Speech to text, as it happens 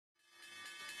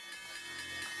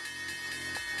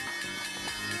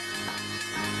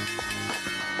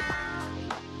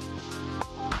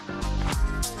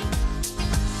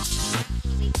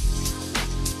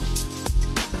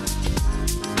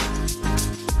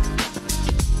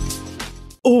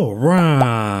All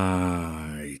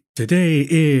right. Today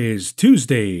is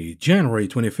Tuesday, January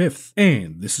 25th,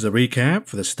 and this is a recap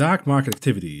for the stock market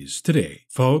activities today.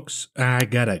 Folks, I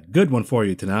got a good one for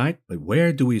you tonight, but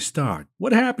where do we start?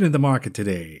 What happened in the market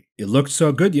today? It looked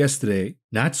so good yesterday,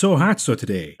 not so hot so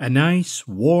today. A nice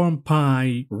warm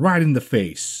pie right in the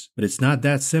face. But it's not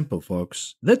that simple,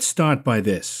 folks. Let's start by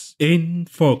this. In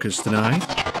focus tonight.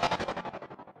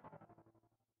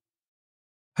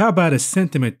 How about a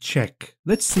sentiment check?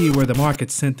 Let's see where the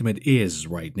market sentiment is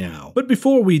right now. But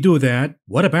before we do that,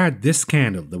 what about this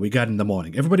candle that we got in the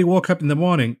morning? Everybody woke up in the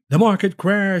morning. The market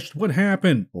crashed. What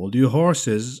happened? Hold your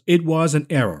horses. It was an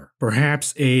error.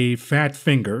 Perhaps a fat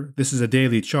finger. This is a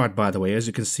daily chart, by the way. As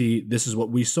you can see, this is what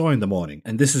we saw in the morning.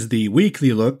 And this is the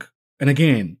weekly look. And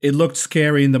again, it looked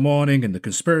scary in the morning and the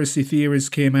conspiracy theories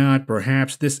came out.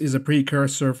 Perhaps this is a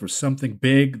precursor for something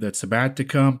big that's about to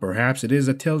come. Perhaps it is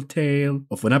a telltale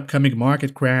of an upcoming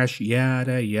market crash,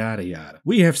 yada, yada, yada.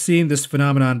 We have seen this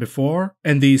phenomenon before,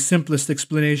 and the simplest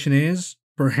explanation is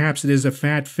perhaps it is a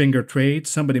fat finger trade.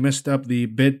 Somebody messed up the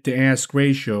bid to ask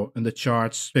ratio and the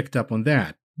charts picked up on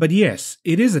that. But yes,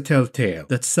 it is a telltale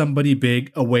that somebody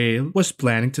big, a whale, was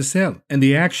planning to sell. And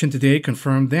the action today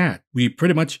confirmed that. We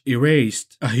pretty much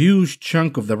erased a huge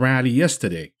chunk of the rally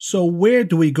yesterday. So where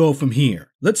do we go from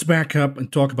here? Let's back up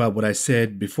and talk about what I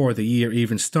said before the year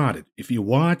even started. If you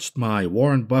watched my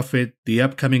Warren Buffett, the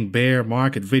upcoming bear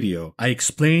market video, I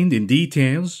explained in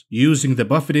details using the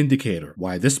Buffett indicator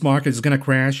why this market is going to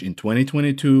crash in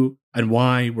 2022 and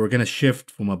why we're going to shift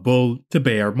from a bull to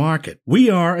bear market. We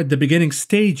are at the beginning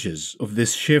stages of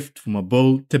this shift from a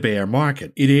bull to bear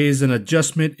market. It is an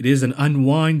adjustment, it is an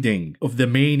unwinding of the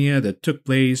mania that took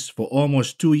place for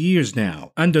almost 2 years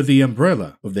now under the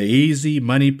umbrella of the easy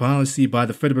money policy by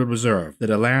the Federal Reserve that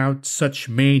allowed such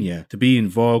mania to be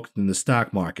invoked in the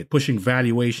stock market, pushing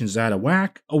valuations out of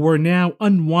whack. We're now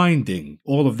unwinding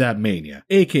all of that mania,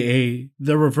 aka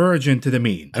the reversion to the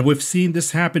mean. And we've seen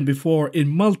this happen before in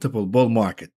multiple bull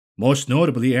market. Most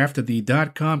notably after the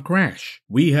dot-com crash,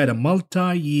 we had a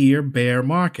multi-year bear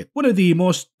market. One of the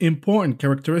most important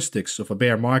characteristics of a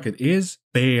bear market is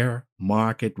bear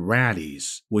market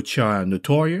rallies, which are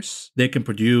notorious. They can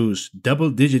produce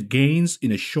double-digit gains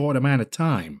in a short amount of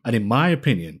time. And in my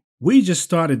opinion, we just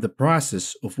started the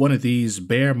process of one of these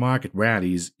bear market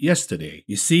rallies yesterday.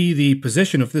 You see, the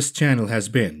position of this channel has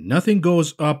been nothing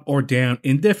goes up or down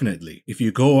indefinitely. If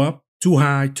you go up too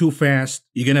high, too fast,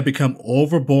 you're going to become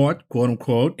overbought, quote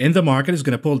unquote, and the market is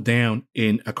going to pull down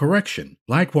in a correction.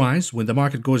 Likewise, when the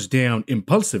market goes down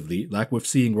impulsively, like we're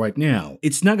seeing right now,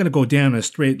 it's not going to go down in a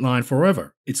straight line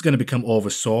forever. It's going to become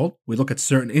oversold. We look at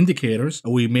certain indicators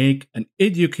and we make an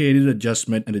educated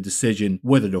adjustment and a decision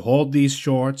whether to hold these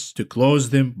shorts, to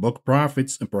close them, book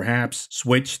profits, and perhaps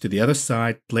switch to the other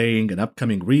side, playing an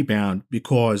upcoming rebound,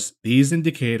 because these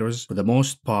indicators, for the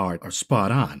most part, are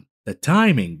spot on. The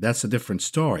timing, that's a different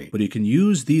story, but you can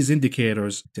use these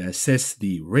indicators to assess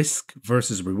the risk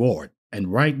versus reward.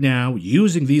 And right now,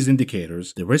 using these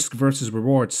indicators, the risk versus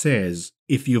reward says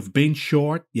if you've been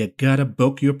short, you gotta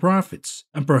book your profits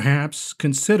and perhaps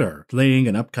consider playing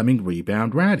an upcoming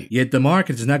rebound rally. Yet the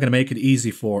market is not gonna make it easy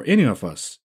for any of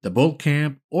us, the bull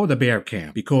camp or the bear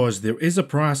camp, because there is a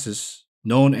process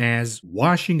known as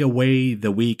washing away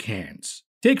the weak hands.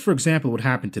 Take, for example, what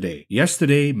happened today.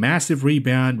 Yesterday, massive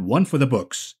rebound, one for the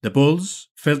books. The bulls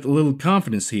felt a little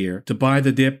confidence here to buy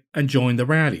the dip and join the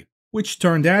rally, which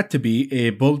turned out to be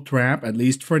a bull trap, at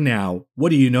least for now. What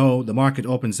do you know? The market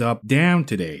opens up down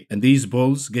today, and these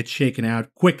bulls get shaken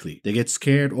out quickly. They get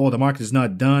scared. Oh, the market is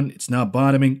not done. It's not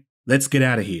bottoming. Let's get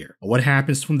out of here. What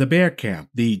happens from the bear camp?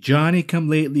 The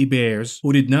Johnny-come-lately bears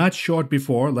who did not short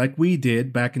before like we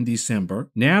did back in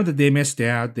December. Now that they missed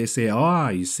out, they say,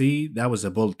 you see, that was a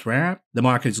bull trap. The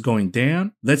market is going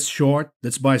down. Let's short.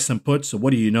 Let's buy some puts. So what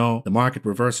do you know? The market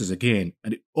reverses again.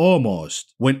 And it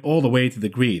almost went all the way to the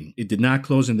green. It did not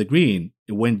close in the green.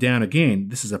 It went down again.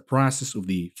 This is a process of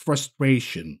the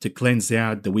frustration to cleanse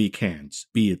out the weak hands,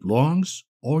 be it longs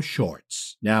or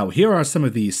shorts. Now, here are some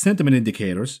of the sentiment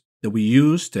indicators that we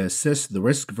use to assess the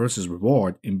risk versus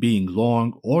reward in being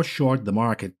long or short the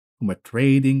market from a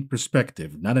trading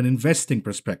perspective, not an investing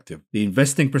perspective. The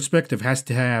investing perspective has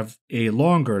to have a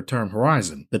longer term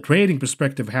horizon. The trading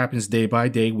perspective happens day by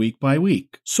day, week by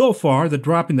week. So far, the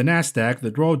drop in the Nasdaq,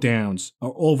 the drawdowns,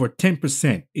 are over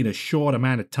 10% in a short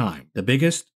amount of time. The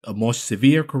biggest, most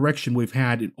severe correction we've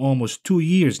had in almost 2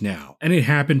 years now, and it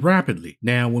happened rapidly.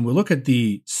 Now, when we look at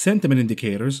the sentiment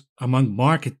indicators among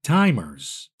market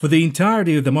timers, for the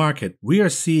entirety of the market, we are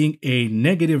seeing a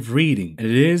negative reading, and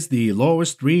it is the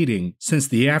lowest reading since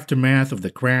the aftermath of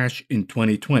the crash in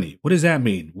 2020. What does that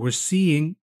mean? We're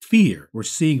seeing fear. We're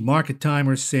seeing market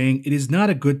timers saying it is not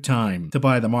a good time to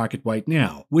buy the market right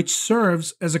now, which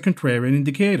serves as a contrarian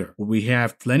indicator. When we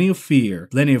have plenty of fear,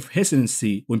 plenty of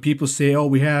hesitancy, when people say, oh,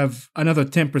 we have another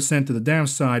 10% to the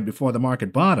downside before the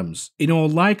market bottoms, in all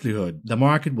likelihood, the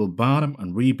market will bottom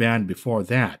and rebound before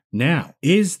that. Now,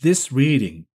 is this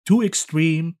reading too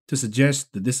extreme to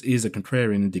suggest that this is a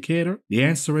contrarian indicator? The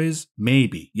answer is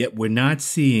maybe. Yet we're not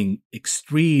seeing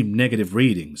extreme negative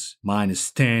readings,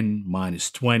 -10,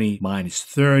 -20,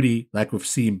 -30, like we've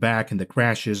seen back in the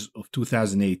crashes of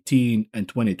 2018 and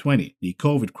 2020, the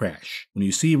COVID crash. When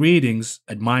you see readings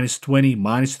at -20,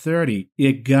 -30,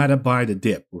 you gotta buy the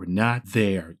dip. We're not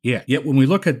there yet. Yet when we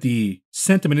look at the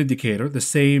sentiment indicator, the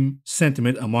same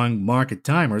sentiment among market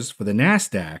timers for the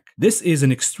NASDAQ, this is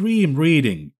an extreme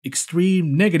reading,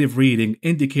 extreme negative reading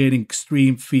indicating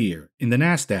extreme fear in the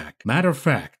NASDAQ. Matter of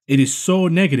fact, it is so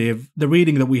negative, the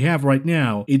reading that we have right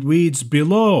now, it reads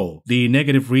below the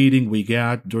negative reading we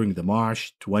got during the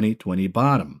March 2020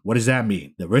 bottom. What does that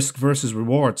mean? The risk versus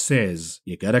reward says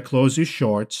you gotta close your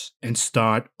shorts and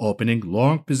start opening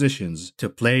long positions to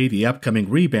play the upcoming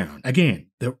rebound. Again,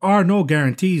 there are no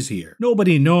guarantees here.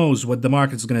 Nobody knows what the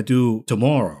market's going to do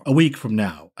tomorrow, a week from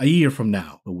now, a year from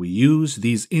now. But we use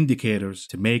these indicators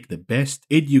to make the best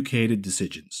educated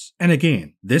decisions. And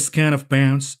again, this kind of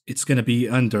bounce, it's going to be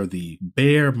under the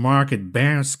bear market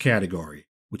bounce category,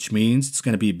 which means it's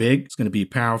going to be big, it's going to be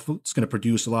powerful, it's going to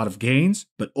produce a lot of gains,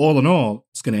 but all in all,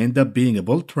 it's going to end up being a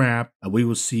bull trap, and we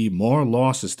will see more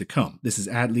losses to come. This is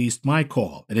at least my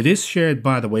call, and it is shared,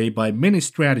 by the way, by many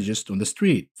strategists on the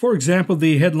street. For example,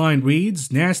 the headline reads,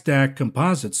 NASDAQ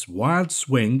Composites Wild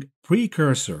Swing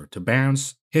Precursor to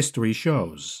Bounce History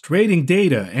shows. Trading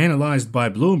data analyzed by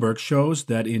Bloomberg shows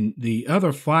that in the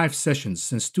other 5 sessions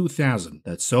since 2000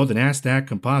 that saw the NASDAQ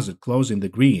Composite close in the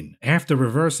green, after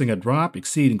reversing a drop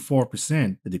exceeding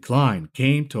 4%, the decline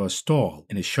came to a stall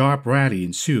and a sharp rally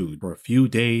ensued for a few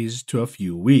days to a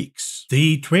few weeks.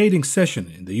 The trading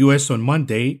session in the US on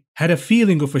Monday had a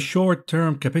feeling of a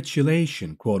short-term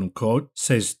capitulation, quote-unquote,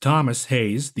 says Thomas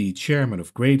Hayes, the chairman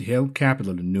of Great Hill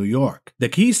Capital in New York. The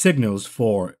key signals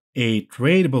for a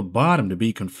tradable bottom to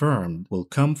be confirmed will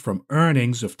come from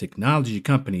earnings of technology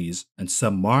companies and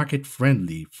some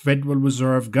market-friendly Federal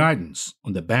Reserve guidance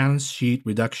on the balance sheet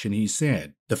reduction, he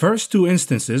said. The first 2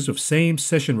 instances of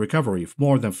same-session recovery of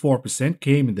more than 4%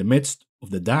 came in the midst of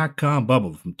the dot-com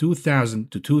bubble from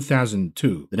 2000 to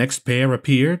 2002. The next pair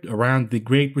appeared around the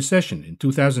Great Recession in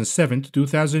 2007 to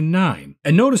 2009.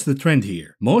 And notice the trend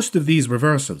here. Most of these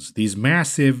reversals, these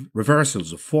massive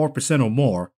reversals of 4% or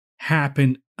more,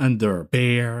 happen under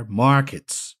bear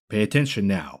markets. Pay attention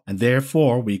now. And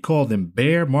therefore, we call them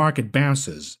bear market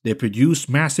bounces. They produce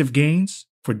massive gains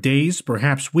for days,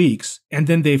 perhaps weeks, and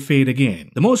then they fade again.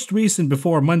 The most recent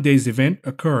before Monday's event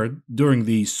occurred during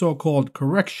the so-called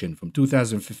correction from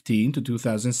 2015 to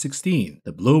 2016,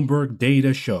 the Bloomberg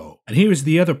data show. And here's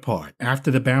the other part. After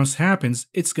the bounce happens,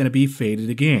 it's going to be faded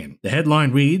again. The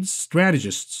headline reads,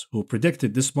 strategists who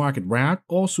predicted this market rout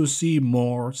also see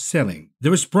more selling.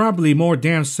 There is probably more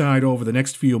downside over the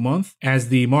next few months as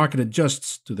the market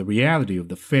adjusts to the reality of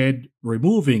the Fed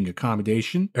removing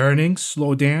accommodation, earnings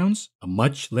slowdowns, a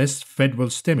much less federal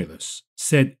stimulus,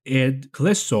 said Ed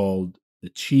Clissold, the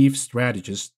chief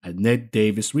strategist at Ned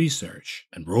Davis Research.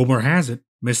 And rumor has it,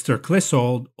 Mr.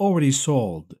 Clissold already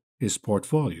sold his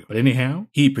portfolio. But anyhow,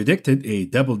 he predicted a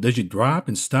double-digit drop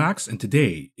in stocks and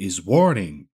today is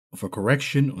warning of a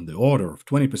correction on the order of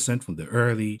 20% from the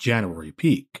early January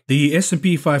peak. The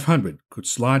S&P 500 could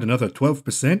slide another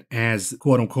 12% as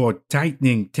quote-unquote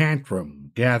tightening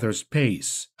tantrum gathers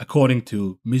pace, according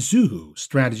to Mizuho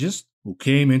strategist who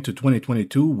came into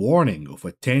 2022 warning of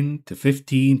a 10 to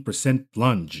 15%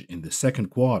 plunge in the second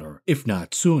quarter, if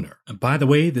not sooner. And by the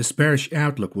way, this bearish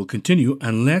outlook will continue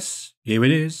unless, here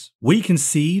it is, we can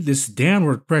see this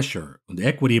downward pressure on the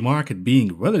equity market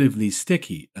being relatively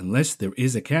sticky unless there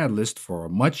is a catalyst for a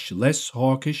much less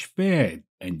hawkish Fed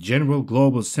and general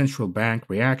global central bank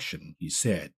reaction, he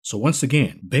said. So once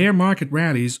again, bear market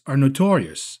rallies are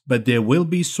notorious, but they will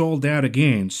be sold out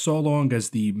again so long as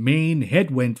the main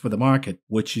headwind for the market,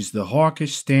 which is the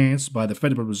hawkish stance by the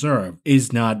Federal Reserve,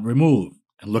 is not removed.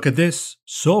 And look at this.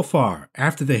 So far,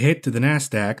 after the hit to the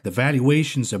NASDAQ, the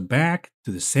valuations are back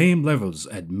to the same levels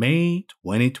at May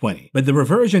 2020. But the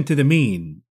reversion to the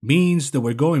mean means that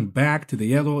we're going back to the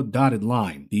yellow dotted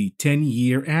line, the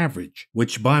 10-year average,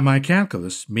 which by my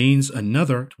calculus means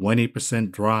another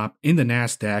 20% drop in the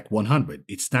NASDAQ 100.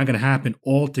 It's not going to happen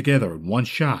all together in one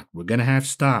shot. We're going to have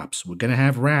stops, we're going to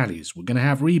have rallies, we're going to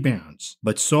have rebounds.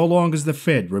 But so long as the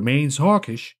Fed remains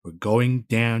hawkish, we're going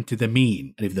down to the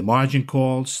mean. And if the margin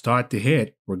calls start to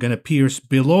hit, we're going to pierce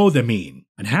below the mean.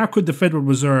 And how could the Federal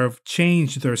Reserve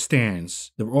change their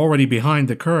stance? They're already behind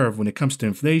the curve when it comes to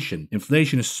inflation.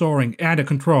 Inflation is soaring out of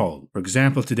control. For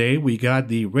example, today we got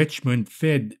the Richmond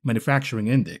Fed Manufacturing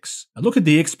Index. And look at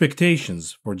the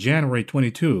expectations for January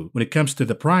 22 when it comes to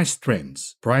the price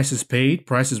trends. Prices paid,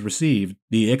 prices received.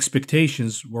 The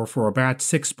expectations were for about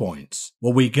 6 points.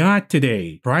 What we got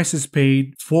today, prices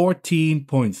paid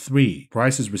 14.3,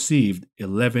 prices received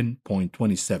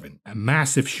 11.27. A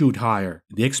massive shoot higher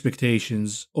in the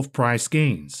expectations of price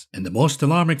gains. And the most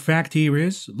alarming fact here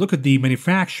is, look at the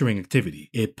manufacturing activity,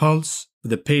 a pulse for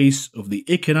the pace of the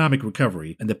economic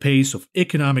recovery and the pace of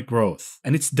economic growth.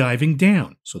 And it's diving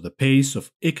down. So the pace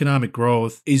of economic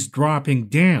growth is dropping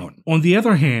down. On the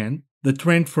other hand, the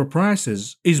trend for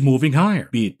prices is moving higher,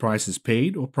 be it prices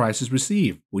paid or prices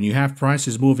received. When you have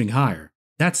prices moving higher,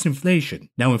 that's inflation.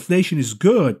 Now, inflation is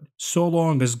good so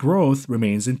long as growth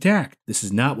remains intact. This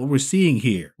is not what we're seeing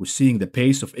here. We're seeing the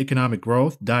pace of economic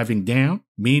growth diving down.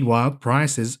 Meanwhile,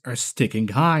 prices are sticking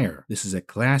higher. This is a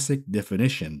classic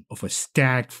definition of a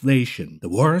stagflation, the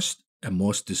worst and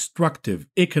most destructive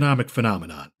economic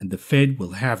phenomenon, and the Fed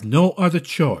will have no other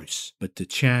choice but to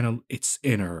channel its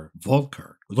inner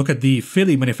Volcker. Look at the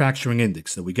Philly Manufacturing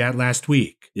Index that we got last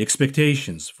week. The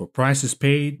expectations for prices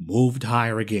paid moved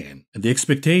higher again, and the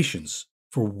expectations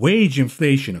for wage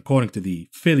inflation, according to the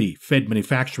Philly Fed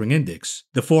Manufacturing Index,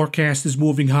 the forecast is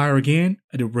moving higher again,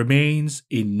 and it remains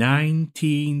in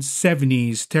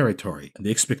 1970s territory, and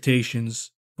the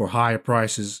expectations for higher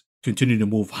prices continue to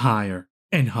move higher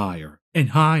and higher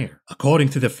and higher. According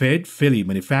to the Fed Philly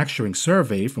Manufacturing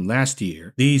Survey from last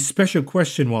year, the special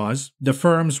question was, the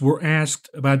firms were asked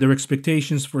about their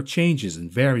expectations for changes in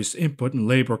various input and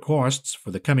labor costs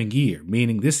for the coming year,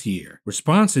 meaning this year.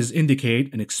 Responses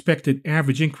indicate an expected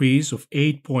average increase of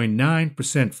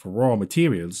 8.9% for raw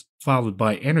materials, followed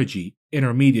by energy,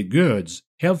 intermediate goods,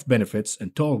 health benefits,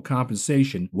 and total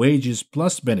compensation, wages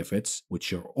plus benefits,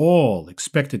 which are all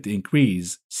expected to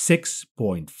increase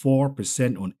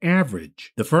 6.4% on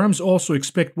average. The firms also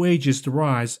expect wages to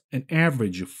rise an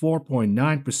average of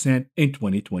 4.9% in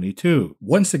 2022.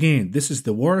 Once again, this is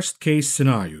the worst case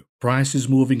scenario. Prices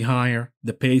moving higher,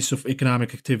 the pace of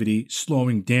economic activity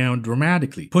slowing down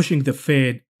dramatically, pushing the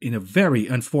Fed in a very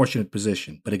unfortunate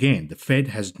position. But again, the Fed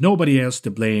has nobody else to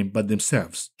blame but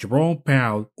themselves. Jerome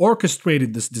Powell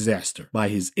orchestrated this disaster by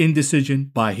his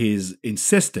indecision, by his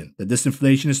insistence that this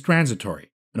inflation is transitory.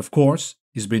 And of course,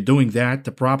 he's been doing that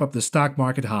to prop up the stock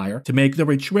market higher, to make the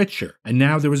rich richer. And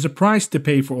now there is a price to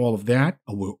pay for all of that,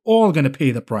 and we're all going to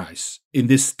pay the price in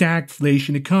this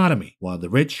stagflation economy, while the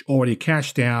rich already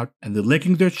cashed out and they're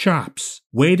licking their chops,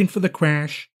 waiting for the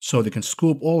crash so they can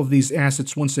scoop all of these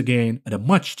assets once again at a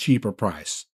much cheaper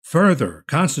price, further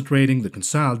concentrating the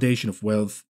consolidation of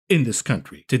wealth in this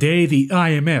country. Today, the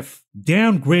IMF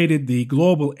downgraded the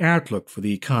global outlook for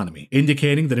the economy,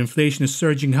 indicating that inflation is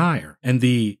surging higher, and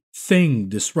the thing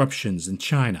disruptions in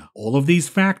China. All of these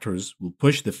factors will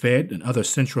push the Fed and other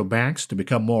central banks to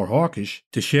become more hawkish,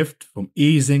 to shift from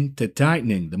easing to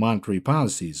tightening the monetary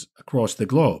policies across the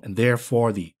globe. And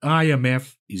therefore, the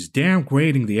IMF is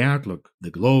downgrading the outlook,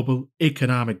 the global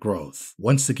economic growth.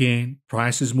 Once again,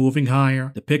 prices moving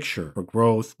higher, the picture for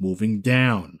growth moving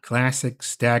down. Classic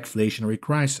stagflationary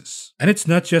crisis. And it's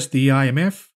not just the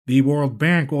IMF. The World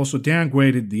Bank also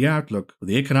downgraded the outlook for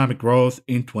the economic growth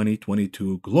in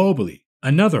 2022 globally.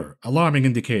 Another alarming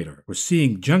indicator, we're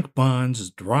seeing junk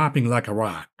bonds dropping like a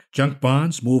rock. Junk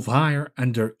bonds move higher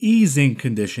under easing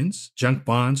conditions. Junk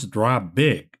bonds drop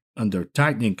big under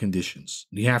tightening conditions.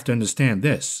 You have to understand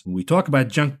this. When we talk about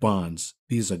junk bonds,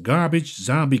 these are garbage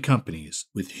zombie companies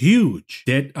with huge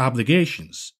debt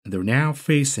obligations, and they're now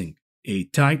facing a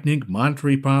tightening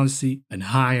monetary policy and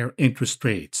higher interest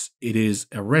rates. It is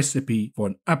a recipe for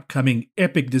an upcoming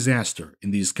epic disaster in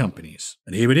these companies.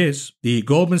 And here it is, the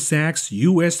Goldman Sachs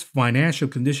U.S. Financial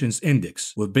Conditions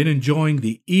Index. We've been enjoying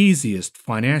the easiest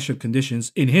financial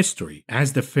conditions in history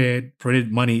as the Fed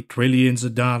printed money, trillions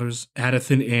of dollars out of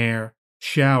thin air,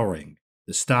 showering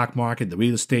the stock market, the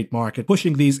real estate market,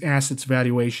 pushing these assets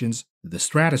valuations to the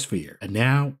stratosphere. And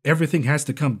now everything has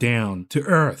to come down to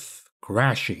earth.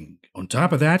 crashing. On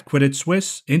top of that, Credit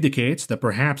Suisse indicates that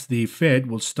perhaps the Fed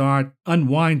will start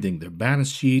unwinding their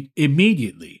balance sheet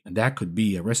immediately. And that could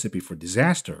be a recipe for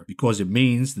disaster because it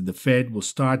means that the Fed will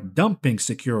start dumping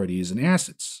securities and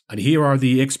assets. And here are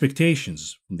the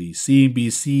expectations from the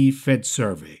CNBC Fed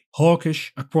survey.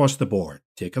 Hawkish across the board.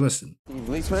 Take a listen. Steve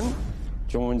Leisman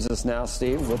joins us now,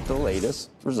 Steve, with the latest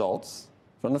results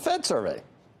from the Fed survey.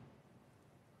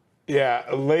 Yeah,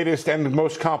 latest and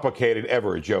most complicated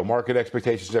ever, Joe. Market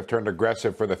expectations have turned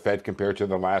aggressive for the Fed compared to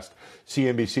the last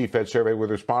CNBC Fed survey, with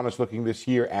respondents looking this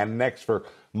year and next for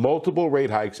multiple rate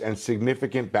hikes and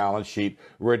significant balance sheet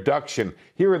reduction.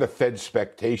 Here are the Fed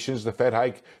expectations. The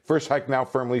Fed first hike now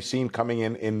firmly seen coming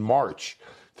in March.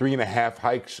 3.5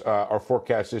 hikes are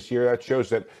forecast this year. That shows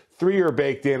that 3 are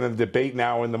baked in, and the debate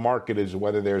now in the market is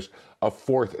whether there's a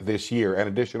 4th this year. An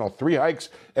additional 3 hikes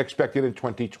expected in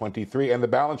 2023, and the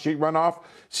balance sheet runoff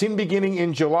seen beginning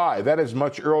in July. That is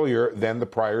much earlier than the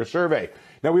prior survey.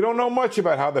 Now, we don't know much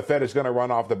about how the Fed is going to run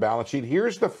off the balance sheet.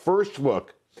 Here's the first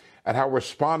look at how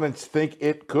respondents think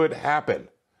it could happen.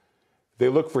 They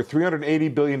look for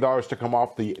 $380 billion to come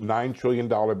off the $9 trillion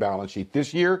balance sheet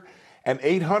this year, and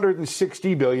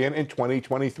 $860 billion in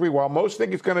 2023. While most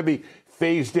think it's going to be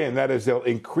phased in, that is, they'll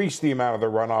increase the amount of the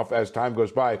runoff as time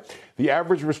goes by, the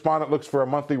average respondent looks for a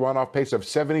monthly runoff pace of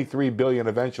 $73 billion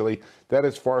eventually. That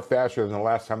is far faster than the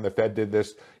last time the Fed did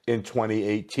this in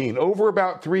 2018. Over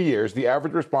about 3 years, the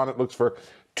average respondent looks for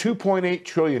 $2.8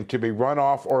 trillion to be run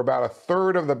off, or about a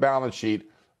third of the balance sheet,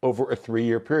 over a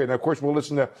 3-year period. And of course, we'll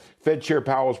listen to Fed Chair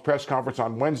Powell's press conference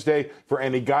on Wednesday for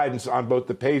any guidance on both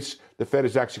the pace the Fed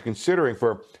is actually considering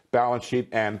for balance sheet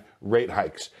and rate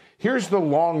hikes. Here's the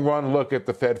long run look at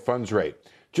the Fed funds rate.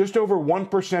 Just over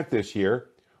 1% this year,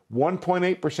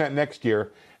 1.8% next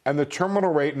year, and the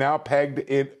terminal rate now pegged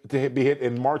to be hit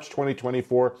in March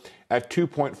 2024 at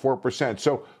 2.4%.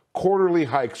 So quarterly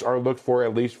hikes are looked for,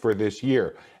 at least for this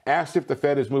year. Asked if the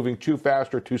Fed is moving too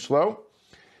fast or too slow,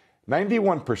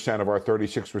 91% of our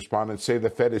 36 respondents say the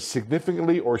Fed is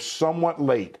significantly or somewhat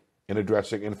late in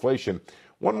addressing inflation.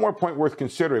 One more point worth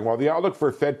considering. While the outlook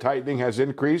for Fed tightening has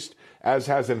increased, as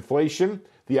has inflation,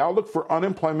 the outlook for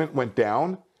unemployment went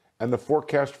down, and the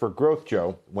forecast for growth,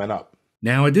 Joe, went up.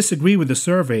 Now, I disagree with the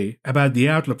survey about the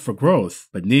outlook for growth,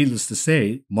 but needless to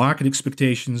say, market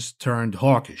expectations turned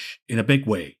hawkish in a big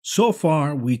way. So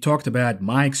far, we talked about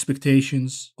my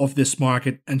expectations of this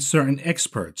market and certain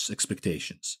experts'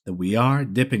 expectations, that we are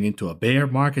dipping into a bear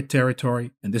market territory,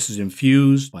 and this is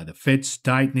infused by the Fed's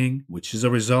tightening, which is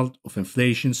a result of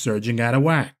inflation surging out of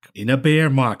whack. In a bear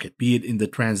market, be it in the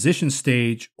transition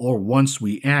stage or once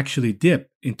we actually dip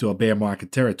into a bear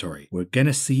market territory, we're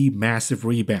gonna see massive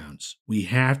rebounds. We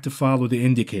have to follow the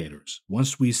indicators.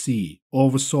 Once we see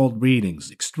oversold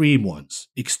readings, extreme ones,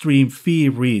 extreme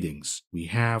fear readings, we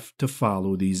have to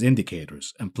follow these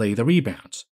indicators and play the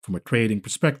rebounds from a trading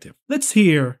perspective. Let's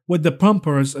hear what the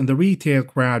pumpers and the retail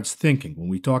crowd's thinking when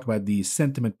we talk about the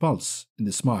sentiment pulse in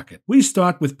this market. We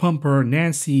start with pumper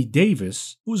Nancy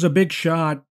Davis, who's a big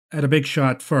shot at a big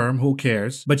shot firm, who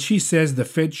cares? But she says the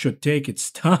Fed should take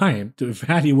its time to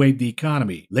evaluate the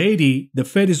economy. Lady, the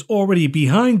Fed is already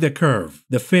behind the curve.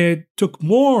 The Fed took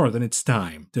more than its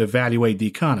time to evaluate the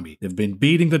economy. They've been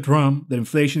beating the drum that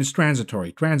inflation is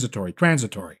transitory.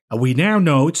 And we now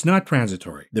know it's not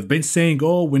transitory. They've been saying,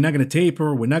 oh, we're not going to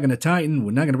taper, we're not going to tighten,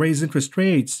 we're not going to raise interest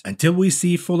rates until we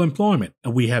see full employment.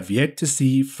 And we have yet to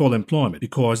see full employment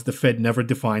because the Fed never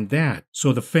defined that.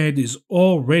 So the Fed is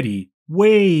already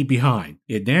way behind.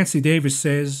 Yet Nancy Davis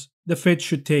says the Fed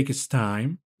should take its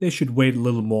time. They should wait a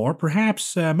little more.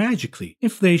 Perhaps magically,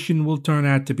 inflation will turn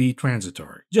out to be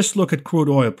transitory. Just look at crude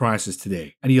oil prices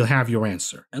today, and you'll have your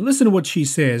answer. And listen to what she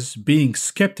says, being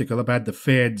skeptical about the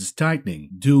Fed's tightening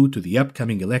due to the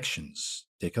upcoming elections.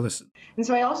 Take a listen. And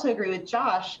so I also agree with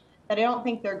Josh that I don't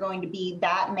think there are going to be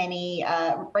that many.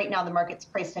 Right now, the market's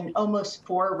priced in almost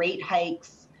 4 rate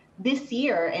hikes this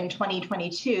year in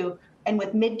 2022. And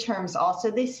with midterms also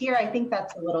this year, I think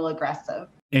that's a little aggressive.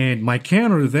 And my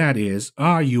counter to that is,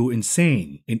 are you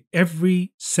insane? In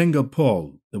every single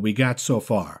poll that we got so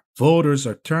far, voters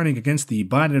are turning against the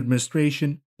Biden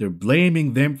administration. They're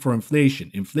blaming them for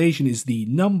inflation. Inflation is the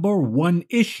 #1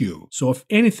 issue. So if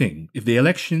anything, if the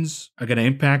elections are going to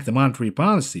impact the monetary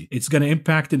policy, it's going to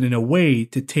impact it in a way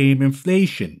to tame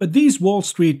inflation. But these Wall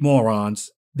Street morons,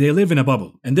 they live in a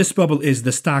bubble, and this bubble is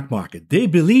the stock market. They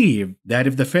believe that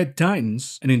if the Fed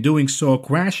tightens, and in doing so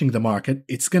crashing the market,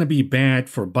 it's going to be bad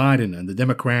for Biden and the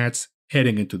Democrats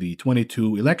heading into the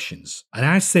 22 elections. And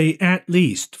I say at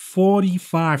least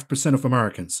 45% of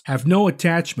Americans have no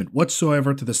attachment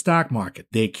whatsoever to the stock market.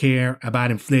 They care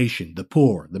about inflation, the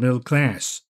poor, the middle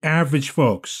class, average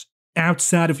folks.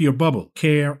 outside of your bubble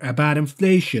care about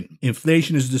inflation.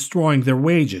 Inflation is destroying their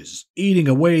wages, eating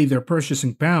away their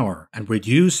purchasing power, and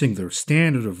reducing their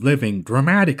standard of living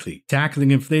dramatically.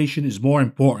 Tackling inflation is more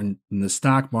important than the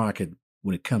stock market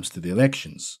when it comes to the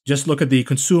elections. Just look at the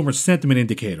consumer sentiment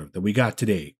indicator that we got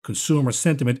today. Consumer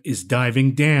sentiment is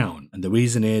diving down, and the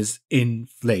reason is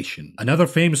inflation. Another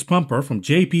famous pumper from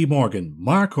JP Morgan,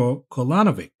 Marko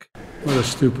Kolanovic. What a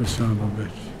stupid son of a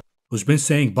bitch. Who's been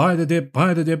saying, buy the dip,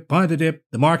 buy the dip, buy the dip.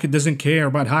 The market doesn't care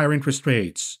about higher interest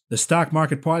rates. The stock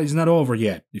market party is not over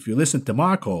yet. If you listen to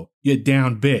Marko, you're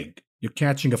down big. You're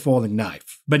catching a falling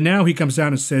knife. But now he comes out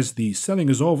and says the selling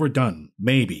is overdone.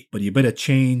 Maybe, but you better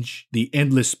change the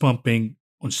endless pumping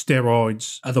on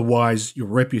steroids. Otherwise, your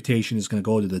reputation is going to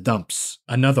go to the dumps.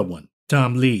 Another one,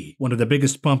 Tom Lee, one of the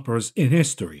biggest pumpers in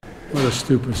history. What a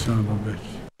stupid son of a bitch.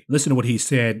 Listen to what he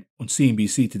said on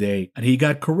CNBC today, and he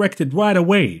got corrected right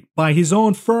away by his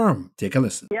own firm. Take a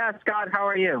listen. Yeah, Scott, how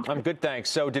are you? I'm good,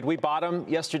 thanks. So did we bottom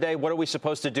yesterday? What are we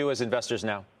supposed to do as investors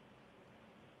now?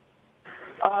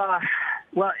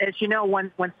 Well, as you know,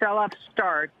 when sell-offs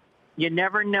start, you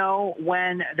never know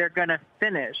when they're going to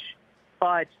finish.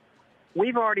 But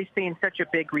we've already seen such a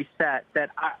big reset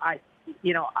that I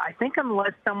think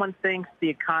unless someone thinks the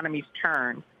economy's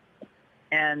turned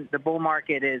and the bull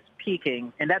market is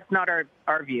peaking, and that's not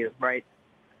our view, right?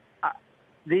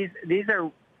 These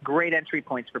are great entry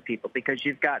points for people because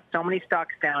you've got so many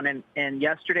stocks down, and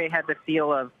yesterday had the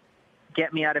feel of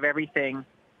get me out of everything,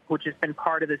 which has been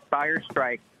part of this buyer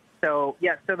strike. So,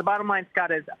 yeah, so the bottom line,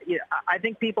 Scott, is I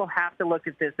think people have to look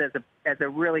at this as a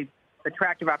really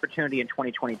attractive opportunity in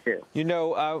 2022. You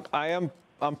know, I'm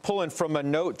pulling from a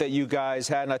note that you guys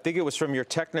had, and I think it was from your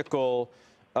technical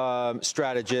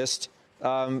strategist,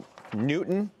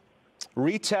 Newton.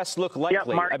 Retests look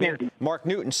likely. Yep, Newton. Mark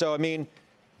Newton. So, I mean,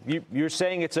 you're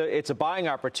saying it's a buying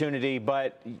opportunity,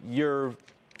 but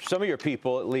some of your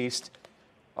people, at least,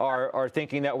 are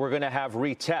thinking that we're going to have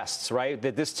retests, right?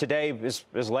 That this today is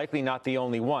likely not the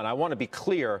only one. I want to be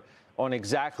clear on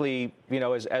exactly,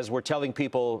 as we're telling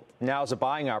people now's a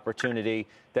buying opportunity,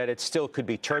 that it still could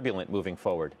be turbulent moving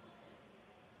forward.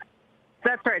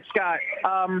 That's right, Scott.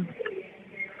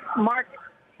 Mark,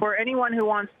 for anyone who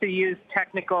wants to use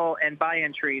technical and buy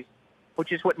entries,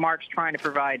 which is what Mark's trying to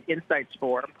provide insights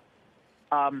for,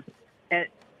 and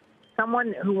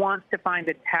someone who wants to find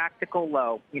a tactical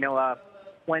low,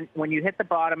 when you hit the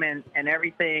bottom and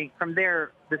everything, from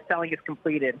there, the selling is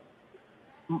completed.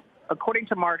 According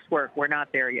to Mark's work, we're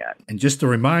not there yet. And just a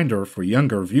reminder for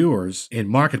younger viewers and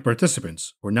market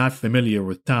participants who are not familiar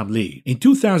with Tom Lee. In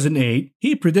 2008,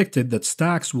 he predicted that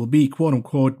stocks will be,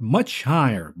 quote-unquote, much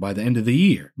higher by the end of the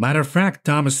year. Matter of fact,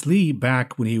 Thomas Lee,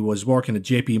 back when he was working at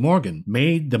JP Morgan,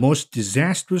 made the most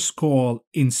disastrous call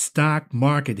in stock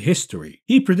market history.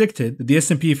 He predicted that the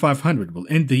S&P 500 will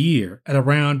end the year at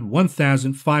around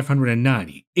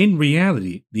 1,590. In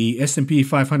reality, the S&P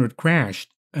 500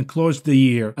 crashed and closed the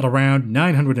year at around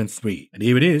 903. And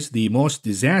here it is, the most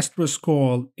disastrous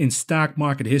call in stock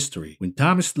market history, when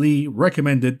Thomas Lee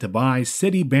recommended to buy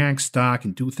Citibank stock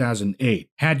in 2008.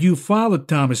 Had you followed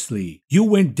Thomas Lee, you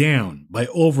went down by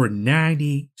over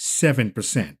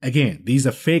 97%. Again, these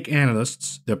are fake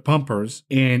analysts, they're pumpers,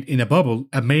 and in a bubble,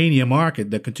 a mania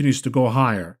market that continues to go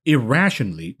higher.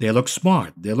 Irrationally, they look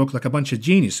smart. They look like a bunch of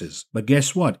geniuses. But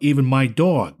guess what? Even my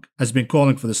dog has been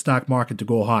calling for the stock market to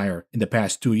go higher in the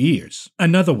past 2 years.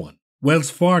 Another one,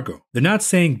 Wells Fargo. They're not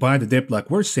saying buy the dip like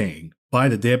we're saying. Buy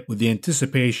the dip with the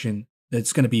anticipation that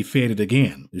it's going to be faded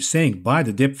again. They're saying buy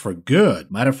the dip for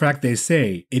good. Matter of fact, they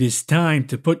say it is time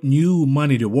to put new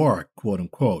money to work, quote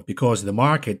unquote, because the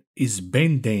market is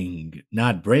bending,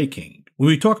 not breaking. When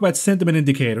we talk about sentiment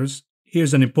indicators,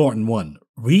 here's an important one.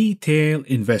 Retail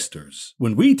investors.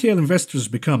 When retail investors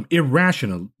become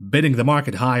irrational, betting the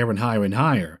market higher and higher and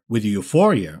higher, with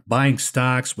euphoria, buying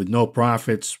stocks with no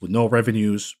profits, with no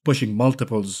revenues, pushing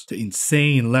multiples to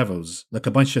insane levels like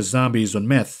a bunch of zombies on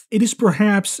meth, it is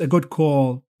perhaps a good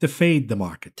call to fade the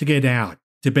market, to get out,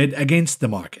 to bet against the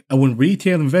market. And when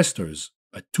retail investors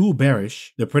are too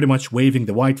bearish, they're pretty much waving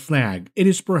the white flag, it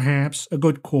is perhaps a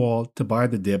good call to buy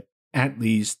the dip, at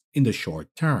least in the short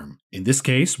term. In this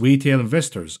case, retail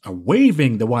investors are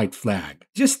waving the white flag.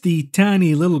 Just the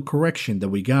tiny little correction that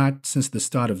we got since the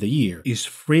start of the year is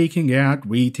freaking out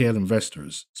retail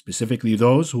investors, specifically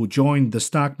those who joined the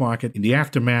stock market in the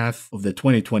aftermath of the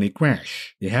 2020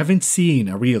 crash. They haven't seen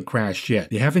a real crash yet.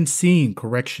 They haven't seen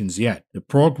corrections yet. They're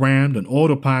programmed on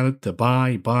autopilot to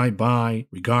buy,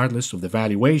 regardless of the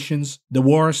valuations. The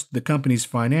worse the company's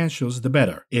financials, the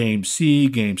better. AMC,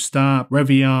 GameStop,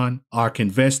 Revlon, ARK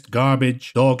Invest, invest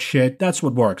garbage, dog shit. That's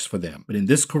what works for them. But in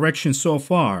this correction so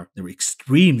far, they're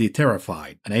extremely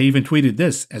terrified. And I even tweeted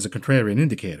this as a contrarian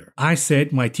indicator. I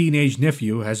said my teenage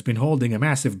nephew has been holding a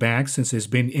massive bag since he's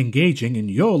been engaging in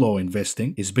YOLO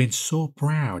investing. He's been so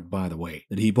proud, by the way,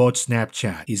 that he bought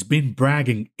Snapchat. He's been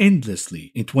bragging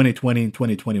endlessly in 2020 and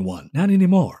 2021. Not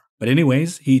anymore. But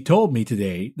anyways, he told me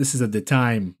today, this is at the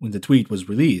time when the tweet was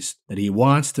released, that he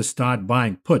wants to start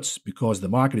buying puts because the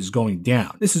market is going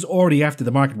down. This is already after the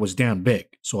market was down big.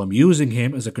 So I'm using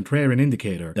him as a contrarian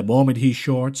indicator. The moment he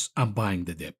shorts, I'm buying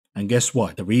the dip. And guess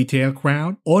what? The retail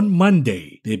crowd, on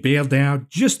Monday, they bailed out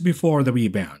just before the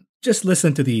rebound. Just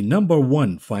listen to the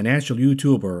 #1 financial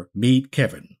YouTuber, Meet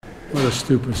Kevin. What a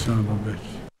stupid son of a bitch.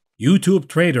 YouTube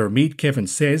trader Meet Kevin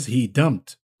says he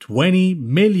dumped $20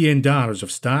 million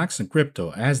of stocks and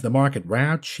crypto as the market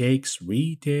rout shakes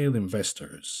retail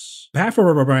investors.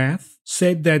 Pafarath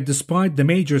said that despite the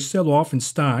major sell-off in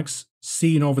stocks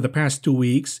seen over the past 2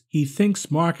 weeks, he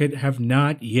thinks market have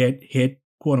not yet hit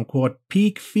quote-unquote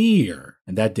peak fear,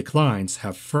 and that declines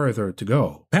have further to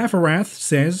go. Pafarath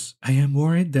says, I am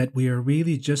worried that we are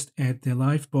really just at the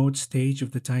lifeboat stage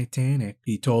of the Titanic.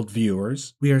 He told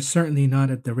viewers, we are certainly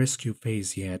not at the rescue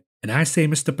phase yet. And I say,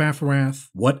 Mr. Pafarath,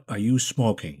 what are you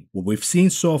smoking? What we've seen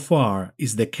so far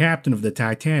is the captain of the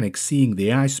Titanic seeing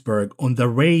the iceberg on the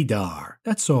radar.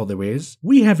 That's all there is.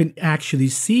 We haven't actually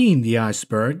seen the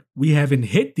iceberg. We haven't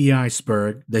hit the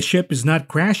iceberg. The ship is not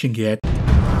crashing yet.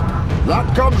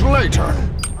 That comes later.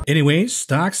 Anyways,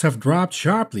 stocks have dropped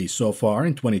sharply so far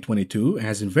in 2022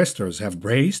 as investors have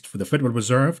braced for the Federal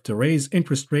Reserve to raise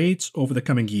interest rates over the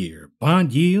coming year.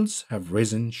 Bond yields have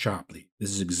risen sharply.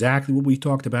 This is exactly what we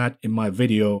talked about in my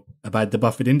video about the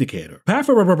Buffett indicator.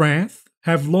 Pafarath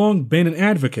have long been an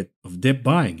advocate of dip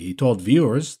buying. He told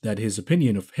viewers that his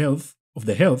opinion of the health of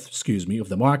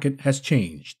the market has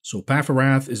changed. So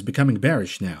Pafarath is becoming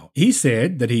bearish now. He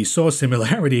said that he saw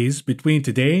similarities between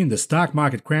today and the stock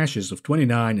market crashes of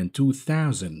 29 and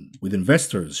 2000, with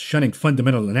investors shunning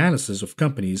fundamental analysis of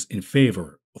companies in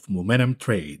favor of momentum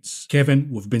trades. Kevin,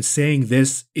 we've been saying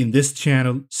this in this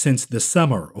channel since the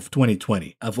summer of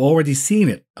 2020. I've already seen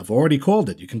it. I've already called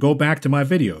it. You can go back to my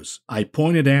videos. I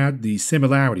pointed out the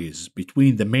similarities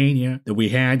between the mania that we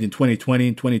had in 2020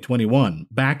 and 2021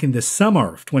 back in the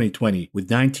summer of 2020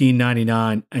 with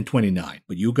 1999 and 29.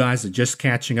 But you guys are just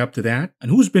catching up to that.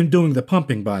 And who's been doing the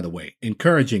pumping, by the way?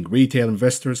 Encouraging retail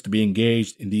investors to be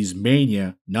engaged in these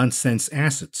mania nonsense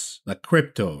assets like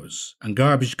cryptos and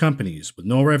garbage companies with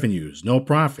no revenues, no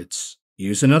profits.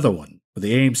 Here's another one for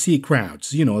the AMC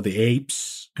crowds, you know, the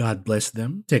apes. God bless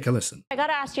them. Take a listen. I got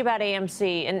to ask you about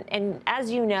AMC. And as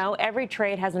you know, every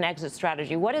trade has an exit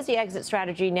strategy. What is the exit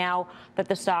strategy now that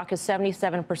the stock is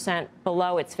 77%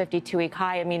 below its 52-week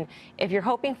high? I mean, if you're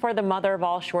hoping for the mother of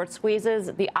all short squeezes,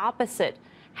 the opposite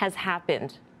has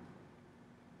happened.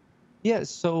 Yeah,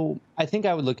 so I think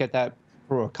I would look at that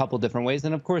for a couple different ways.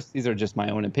 And of course, these are just my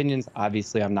own opinions.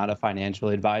 Obviously, I'm not a financial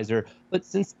advisor. But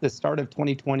since the start of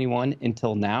 2021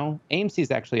 until now, AMC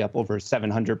is actually up over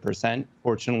 700%.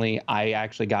 Fortunately, I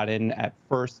actually got in at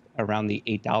first around the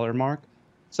 $8 mark.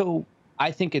 So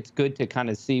I think it's good to kind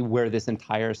of see where this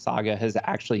entire saga has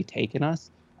actually taken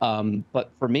us.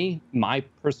 But for me, my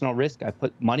personal risk, I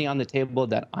put money on the table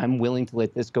that I'm willing to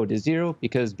let this go to zero,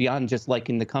 because beyond just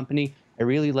liking the company, I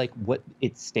really like what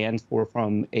it stands for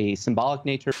from a symbolic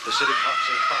nature.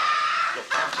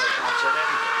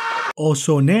 Oh,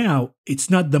 so now it's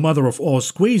not the mother of all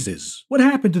squeezes. What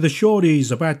happened to the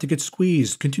shorties about to get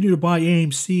squeezed? Continue to buy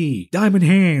AMC, Diamond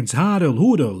Hands, Hodl,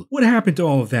 Hoodle. What happened to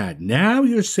all of that? Now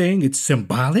you're saying it's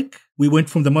symbolic? We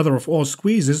went from the mother of all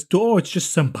squeezes to, oh, it's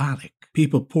just symbolic.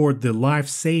 People poured their life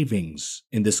savings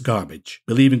in this garbage,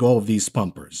 believing all of these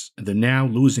pumpers, and they're now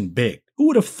losing big. Who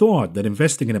would have thought that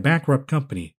investing in a bankrupt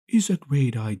company is a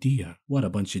great idea? What a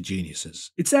bunch of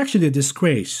geniuses. It's actually a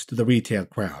disgrace to the retail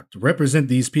crowd to represent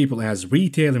these people as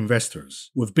retail investors.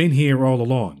 We've been here all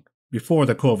along. Before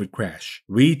the COVID crash,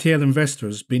 retail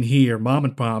investors been here, mom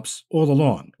and pops, all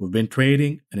along. We've been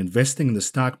trading and investing in the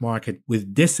stock market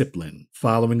with discipline,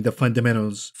 following the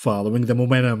fundamentals, following the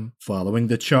momentum, following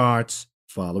the charts,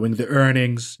 following the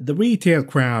earnings. The retail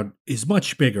crowd is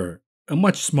much bigger and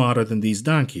much smarter than these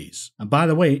donkeys. And by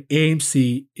the way,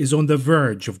 AMC is on the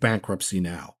verge of bankruptcy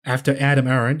now. After Adam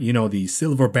Aron, you know, the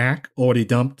silverback, already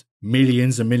dumped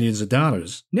millions and millions of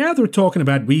dollars. Now they're talking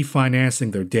about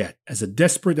refinancing their debt as a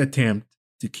desperate attempt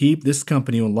to keep this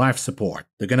company on life support.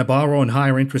 They're going to borrow on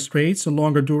higher interest rates and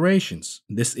longer durations.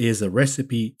 This is a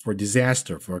recipe for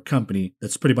disaster for a company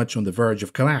that's pretty much on the verge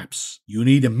of collapse. You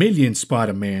need a million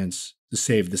Spider-Mans to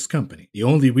save this company. The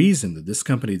only reason that this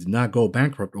company did not go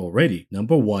bankrupt already,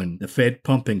 number one, the Fed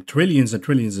pumping trillions and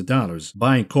trillions of dollars,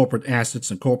 buying corporate assets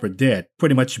and corporate debt,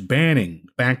 pretty much banning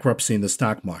bankruptcy in the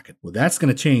stock market. Well, that's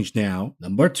going to change now.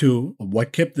 Number two,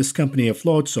 what kept this company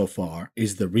afloat so far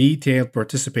is the retail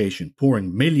participation,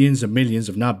 pouring millions and millions,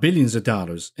 if not billions of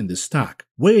dollars in the stock,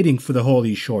 waiting for the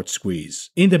holy short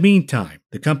squeeze. In the meantime,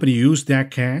 the company used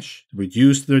that cash to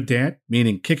reduce their debt,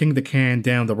 meaning kicking the can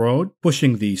down the road,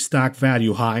 pushing the stock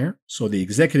value higher, so the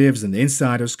executives and the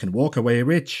insiders can walk away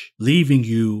rich, leaving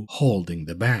you holding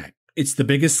the bag. It's the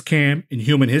biggest scam in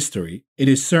human history. It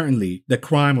is certainly the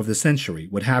crime of the century,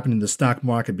 what happened in the stock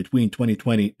market between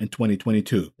 2020 and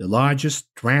 2022. The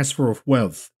largest transfer of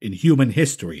wealth in human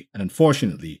history. And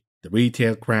unfortunately, the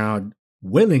retail crowd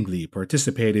willingly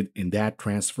participated in that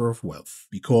transfer of wealth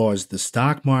because the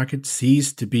stock market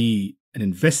ceased to be an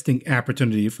investing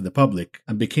opportunity for the public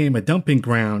and became a dumping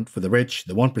ground for the rich,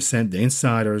 the 1%, the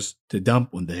insiders, to dump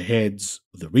on the heads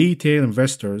of the retail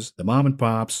investors, the mom and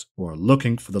pops who are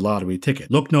looking for the lottery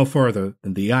ticket. Look no further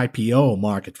than the IPO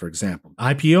market, for example.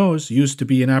 IPOs used to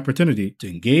be an opportunity to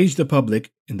engage the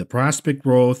public in the prospect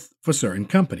growth for certain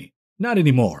company. Not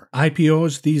anymore.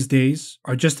 IPOs these days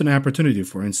are just an opportunity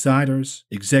for insiders,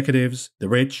 executives, the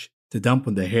rich, to dump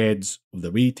on the heads of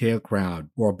the retail crowd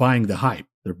who are buying the hype.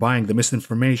 They're buying the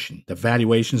misinformation. The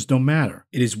valuations don't matter.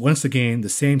 It is once again the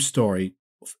same story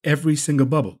of every single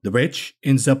bubble. The rich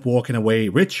ends up walking away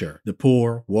richer. The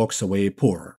poor walks away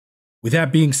poorer. With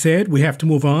that being said, we have to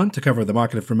move on to cover the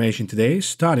market information today,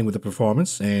 starting with the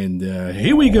performance. And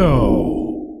here we go.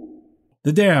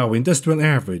 The Dow Industrial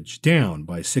Average down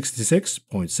by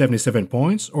 66.77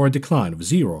 points, or a decline of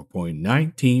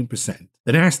 0.19%.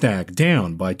 The Nasdaq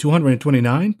down by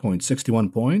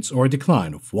 229.61 points, or a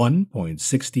decline of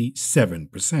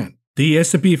 1.67%. The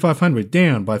S&P 500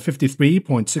 down by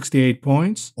 53.68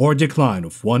 points, or a decline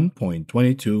of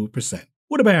 1.22%.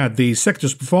 What about the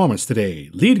sector's performance today?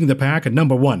 Leading the pack at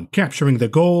number one, capturing the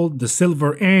gold, the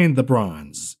silver, and the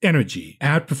bronze. Energy,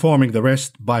 outperforming the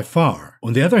rest by far.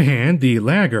 On the other hand, the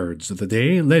laggards of the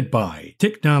day led by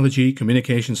technology,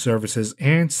 communication services,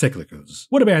 and cyclicals.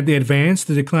 What about the advance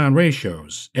to decline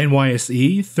ratios?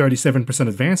 NYSE 37%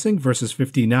 advancing versus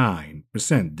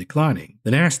 59% declining.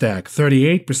 The Nasdaq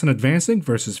 38% advancing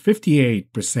versus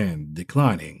 58%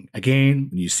 declining. Again,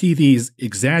 when you see these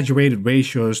exaggerated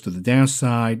ratios to the downside,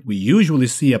 we usually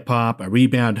see a pop, a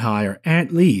rebound higher,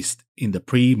 at least in the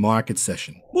pre-market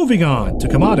session. Moving on to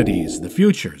commodities, the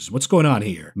futures. What's going on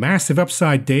here? Massive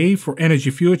upside day for energy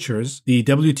futures. The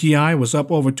WTI was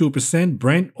up over 2%,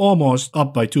 Brent almost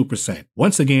up by 2%.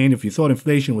 Once again, if you thought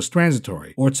inflation was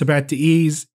transitory or it's about to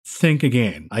ease, think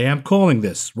again. I am calling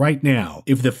this right now.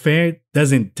 If the Fed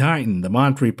doesn't tighten the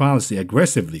monetary policy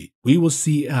aggressively, we will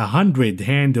see a 100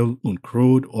 handle on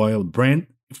crude oil Brent,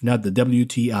 if not the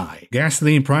WTI.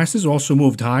 Gasoline prices also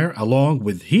moved higher, along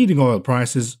with heating oil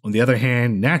prices. On the other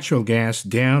hand, natural gas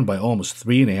down by almost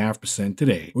 3.5%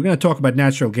 today. We're going to talk about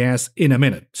natural gas in a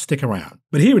minute. Stick around.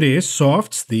 But here it is,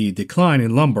 softs. The decline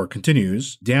in lumber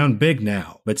continues, down big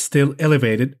now, but still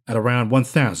elevated at around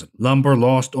 1,000. Lumber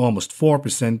lost almost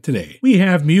 4% today. We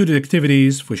have muted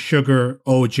activities for sugar,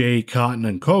 OJ, cotton,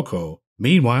 and cocoa.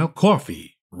 Meanwhile,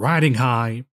 coffee riding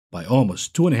high by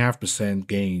almost 2.5%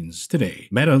 gains today.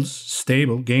 Metals,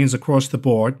 stable, gains across the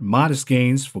board, modest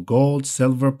gains for gold,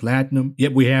 silver, platinum,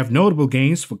 yet we have notable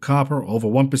gains for copper, over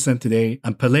 1% today,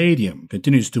 and palladium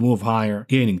continues to move higher,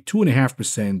 gaining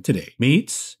 2.5% today.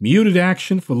 Meats, muted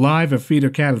action for live and feeder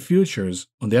cattle futures.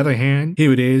 On the other hand,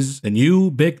 here it is, the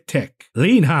new big tech.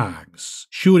 Lean hogs,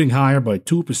 shooting higher by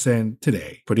 2%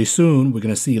 today. Pretty soon, we're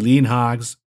going to see lean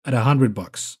hogs at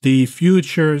 $100. The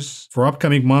futures for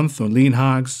upcoming month on lean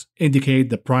hogs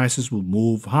indicate the prices will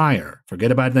move higher.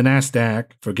 Forget about the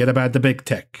Nasdaq, forget about the big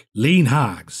tech. Lean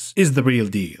hogs is the real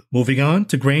deal. Moving on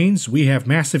to grains, we have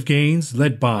massive gains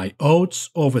led by oats,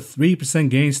 over 3%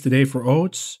 gains today for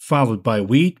oats, followed by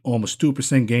wheat, almost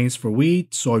 2% gains for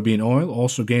wheat, soybean oil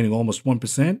also gaining almost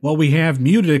 1%, while we have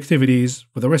muted activities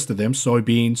for the rest of them,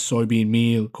 soybeans, soybean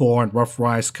meal, corn, rough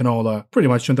rice, canola, pretty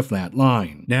much on the flat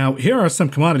line. Now, here are some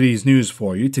commodities news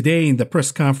for you. Today in the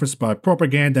press conference by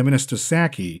Propaganda Minister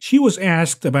Psaki, she was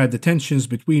asked about the tensions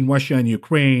between Russia and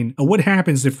Ukraine and what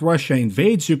happens if Russia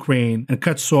invades Ukraine and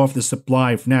cuts off the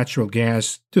supply of natural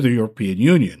gas to the European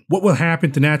Union. What will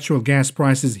happen to natural gas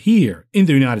prices here in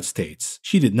the United States?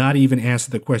 She did not even answer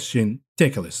the question.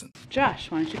 Take a listen.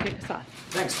 Josh, why don't you kick us off?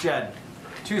 Thanks, Jed.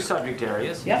 Two subject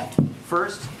areas. Yep.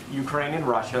 First, Ukraine and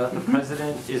Russia. The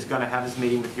president is going to have his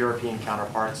meeting with European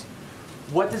counterparts.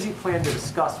 What does he plan to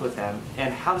discuss with them,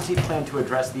 and how does he plan to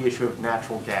address the issue of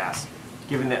natural gas?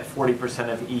 given that 40%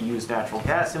 of EU's natural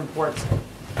gas imports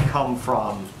come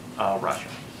from Russia?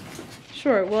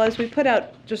 Sure. Well, as we put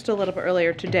out just a little bit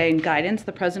earlier today in guidance,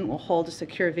 the President will hold a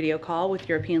secure video call with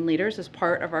European leaders as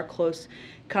part of our close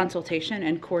consultation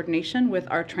and coordination with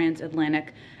our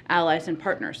transatlantic allies and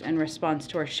partners in response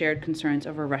to our shared concerns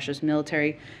over Russia's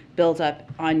military buildup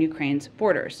on Ukraine's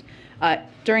borders.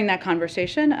 During that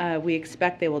conversation, we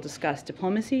expect they will discuss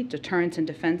diplomacy, deterrence, and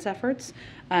defense efforts,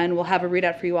 and we'll have a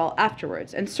readout for you all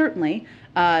afterwards. And certainly,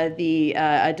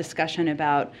 a discussion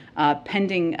about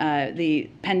the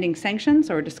pending sanctions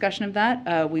or discussion of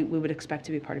that, we would expect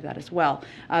to be part of that as well.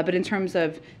 But in terms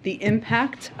of the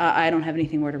impact, I don't have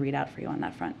anything more to read out for you on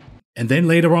that front. And then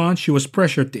later on, she was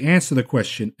pressured to answer the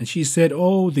question, and she said,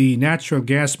 oh, the natural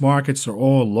gas markets are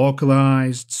all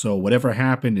localized, so whatever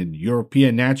happened in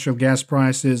European natural gas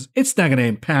prices, it's not going to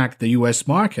impact the U.S.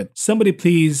 market. Somebody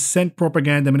please send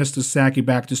Propaganda Minister Psaki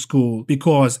back to school,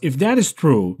 because if that is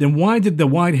true, then why did the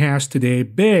White House today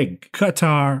beg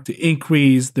Qatar to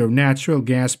increase their natural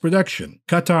gas production?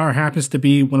 Qatar happens to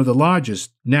be one of the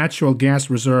largest natural gas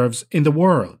reserves in the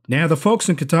world. Now, the folks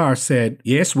in Qatar said,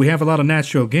 yes, we have a lot of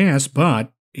natural gas,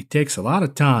 but it takes a lot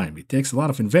of time, it takes a lot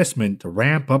of investment to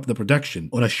ramp up the production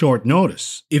on a short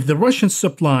notice. If the Russian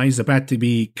supply is about to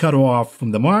be cut off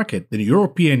from the market, then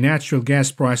European natural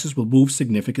gas prices will move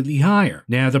significantly higher.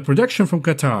 Now, the production from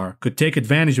Qatar could take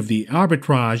advantage of the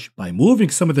arbitrage by moving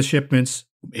some of the shipments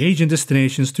from Asian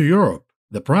destinations to Europe.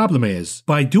 The problem is,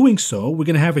 by doing so, we're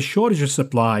going to have a shortage of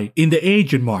supply in the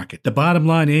Asian market. The bottom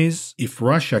line is, if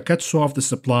Russia cuts off the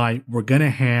supply, we're going to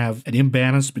have an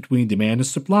imbalance between demand and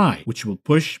supply, which will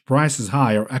push prices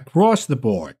higher across the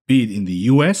board, be it in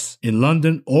the US, in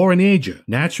London, or in Asia.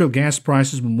 Natural gas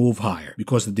prices will move higher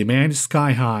because the demand is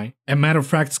sky high. As a matter of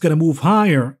fact, it's going to move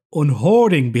higher on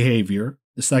hoarding behavior.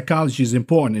 The psychology is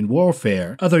important in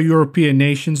warfare. Other European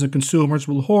nations and consumers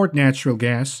will hoard natural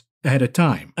gas ahead of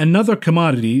time. Another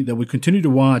commodity that we continue to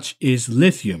watch is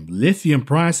lithium. Lithium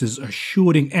prices are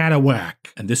shooting out of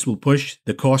whack, and this will push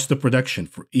the cost of production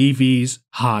for EVs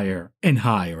higher and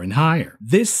higher and higher.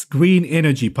 This green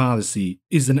energy policy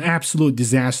is an absolute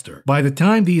disaster. By the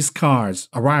time these cars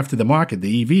arrive to the market,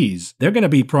 the EVs, they're going to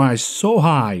be priced so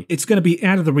high, it's going to be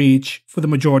out of the reach for the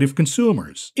majority of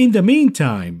consumers. In the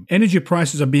meantime, energy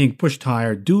prices are being pushed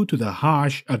higher due to the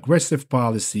harsh, aggressive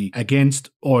policy against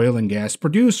oil and gas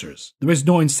producers. There is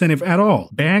no incentive at all.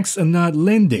 Banks are not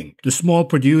lending to small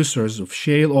producers of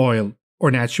shale oil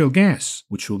or natural gas,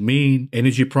 which will mean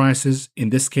energy prices,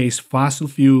 in this case fossil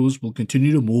fuels, will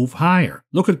continue to move higher.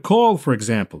 Look at coal, for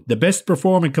example, the best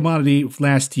performing commodity of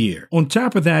last year. On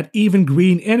top of that, even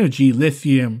green energy,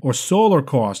 lithium, or solar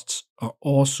costs are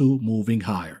also moving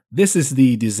higher. This is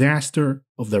the disaster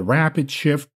of the rapid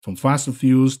shift from fossil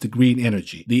fuels to green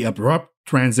energy. The abrupt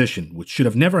transition, which should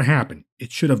have never happened.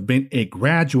 It should have been a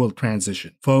gradual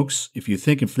transition. Folks, if you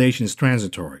think inflation is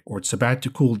transitory or it's about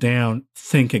to cool down,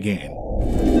 think again.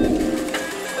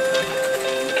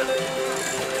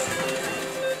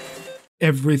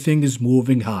 Everything is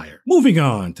moving higher. Moving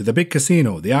on to the big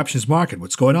casino, the options market.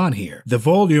 What's going on here? The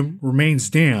volume remains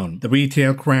down. The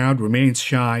retail crowd remains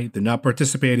shy. They're not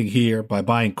participating here by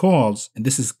buying calls, and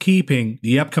this is keeping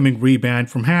the upcoming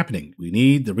rebound from happening. We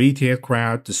need the retail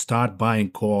crowd to start buying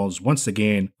calls once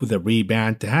again for the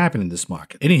rebound to happen in this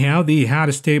market. Anyhow, the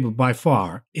hottest table by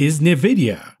far is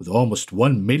Nvidia, with almost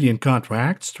 1 million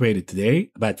contracts traded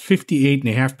today. About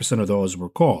 58.5% of those were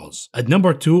calls. At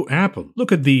number 2, Apple.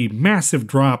 Look at the massive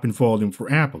drop in volume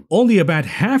for Apple. Only about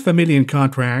 500,000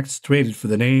 contracts traded for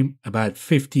the name. About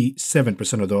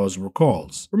 57% of those were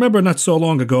calls. Remember, not so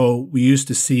long ago, we used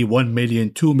to see 1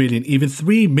 million, 2 million, even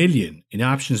 3 million in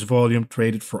options volume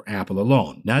traded for Apple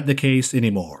alone. Not the case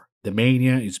anymore. The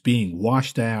mania is being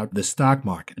washed out of the stock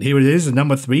market. And here it is at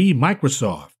number 3,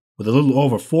 Microsoft. With a little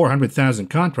over 400,000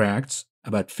 contracts,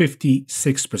 about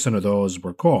 56% of those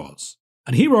were calls.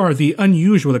 And here are the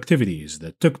unusual activities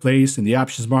that took place in the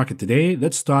options market today.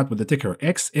 Let's start with the ticker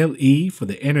XLE for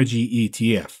the energy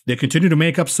ETF. They continue to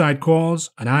make upside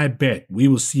calls, and I bet we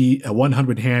will see a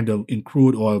 100 handle in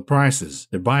crude oil prices.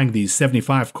 They're buying these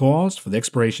 75 calls for the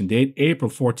expiration date April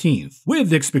 14th,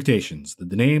 with the expectations that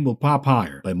the name will pop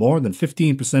higher by more than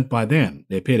 15% by then.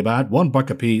 They paid about $1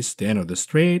 a piece to enter this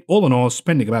trade, all in all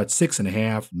spending about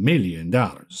 $6.5 million.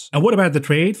 And what about the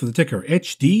trade for the ticker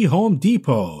HD Home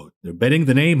Depot? They're betting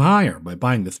the name higher by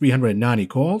buying the 390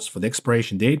 calls for the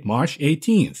expiration date March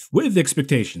 18th, with the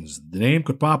expectations that the name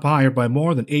could pop higher by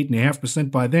more than 8.5%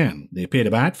 by then. They paid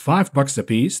about $5 a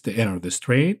piece to enter this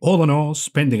trade, all in all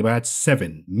spending about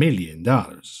 $7 million.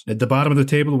 At the bottom of the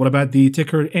table, what about the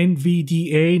ticker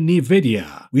NVDA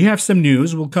Nvidia? We have some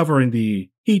news we'll cover in the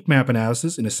heat map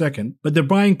analysis in a second, but they're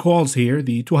buying calls here,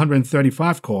 the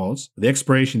 235 calls, the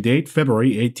expiration date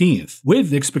February 18th,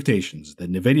 with expectations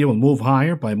that NVIDIA will move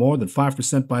higher by more than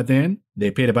 5% by then. They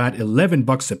paid about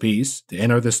 $11 a piece to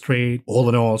enter this trade, all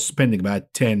in all spending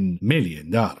about $10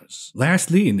 million.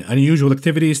 Lastly, in unusual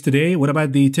activities today, what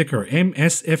about the ticker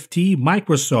MSFT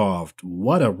Microsoft?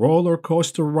 What a roller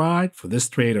coaster ride for this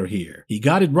trader here. He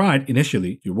got it right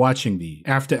initially. If you're watching the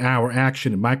after-hour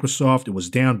action in Microsoft, it was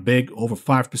down big, over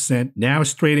 5%. Now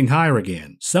it's trading higher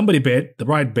again. Somebody bet, the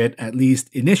right bet at least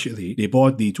initially. They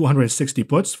bought the 260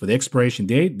 puts for the expiration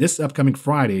date this upcoming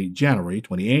Friday, January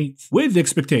 28th, with the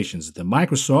expectations that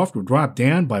Microsoft would drop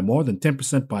down by more than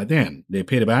 10% by then. They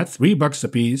paid about $3 a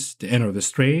piece to enter this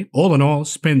trade, all in all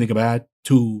spending about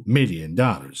 $2 million.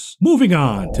 Moving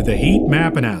on to the heat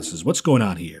map analysis. What's going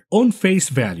on here? On face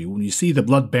value, when you see the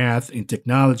bloodbath in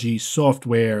technology,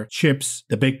 software, chips,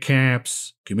 the big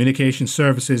caps, communication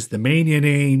services, the mania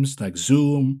names like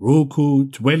Zoom, Roku,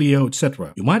 Twilio,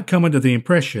 etc., you might come under the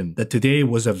impression that today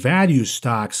was a value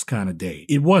stocks kind of day.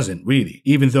 It wasn't really,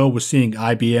 even though we're seeing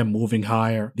IBM moving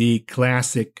higher, the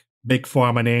classic big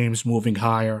pharma names moving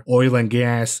higher, oil and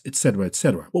gas, etc.,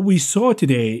 etc. What we saw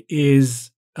today is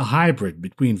a hybrid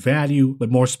between value, but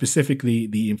more specifically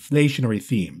the inflationary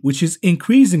theme, which is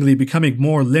increasingly becoming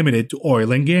more limited to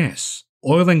oil and gas.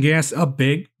 Oil and gas up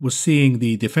big. We're seeing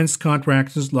the defense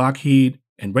contractors, Lockheed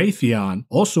and Raytheon,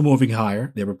 also moving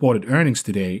higher. They reported earnings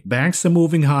today. Banks are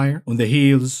moving higher on the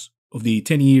heels of the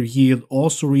 10-year yield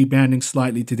also rebounding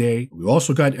slightly today. We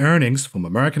also got earnings from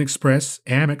American Express.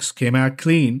 Amex came out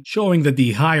clean, showing that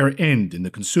the higher end in the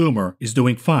consumer is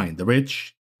doing fine. The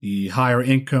rich, the higher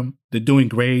income, they're doing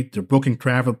great. They're booking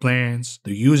travel plans.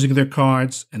 They're using their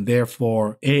cards, and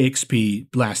therefore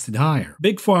AXP blasted higher.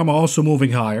 Big Pharma also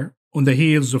moving higher on the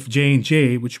heels of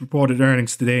J&J, which reported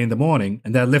earnings today in the morning,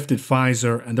 and that lifted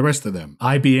Pfizer and the rest of them.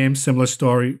 IBM, similar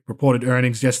story, reported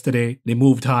earnings yesterday. They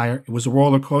moved higher. It was a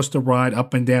roller coaster ride,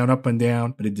 up and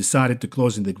down, but it decided to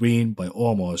close in the green by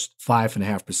almost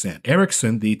 5.5%.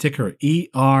 Ericsson, the ticker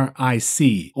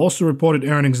ERIC, also reported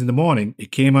earnings in the morning.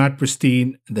 It came out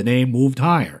pristine, and the name moved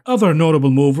higher. Other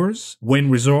notable movers, Wynn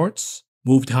Resorts,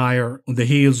 moved higher on the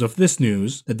heels of this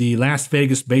news that the Las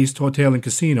Vegas-based hotel and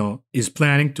casino is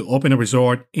planning to open a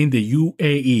resort in the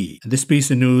UAE. And this piece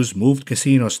of news moved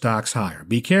casino stocks higher.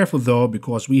 Be careful though,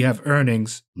 because we have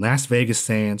earnings in Las Vegas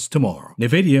Sands tomorrow.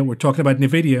 NVIDIA, we're talking about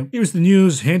NVIDIA. Here's the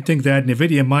news hinting that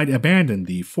NVIDIA might abandon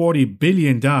the $40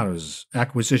 billion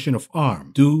acquisition of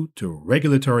ARM due to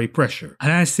regulatory pressure.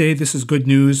 And I say this is good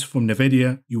news from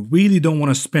NVIDIA. You really don't want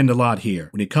to spend a lot here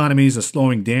when economies are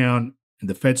slowing down and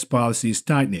the Fed's policy is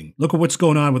tightening. Look at what's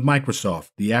going on with Microsoft.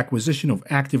 The acquisition of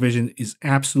Activision is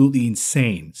absolutely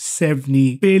insane.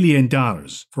 $70 billion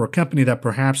for a company that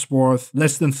perhaps worth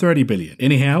less than $30 billion.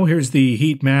 Anyhow, here's the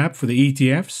heat map for the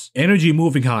ETFs. Energy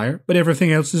moving higher, but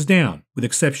everything else is down, with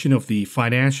exception of the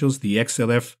financials, the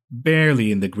XLF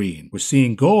barely in the green. We're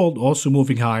seeing gold also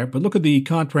moving higher, but look at the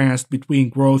contrast between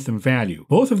growth and value.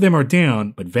 Both of them are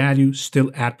down, but value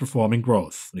still outperforming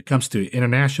growth. When it comes to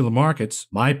international markets,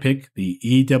 my pick, the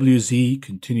EWZ,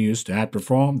 continues to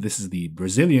outperform. This is the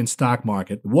Brazilian stock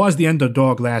market. It was the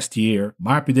underdog last year.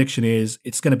 My prediction is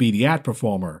it's going to be the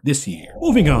outperformer this year.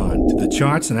 Moving on to the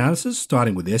charts analysis,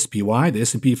 starting with SPY, the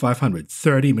S&P 500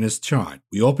 30-minute chart.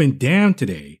 We opened down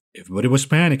today. Everybody was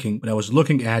panicking, but I was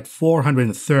looking at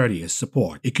 430 as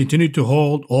support. It continued to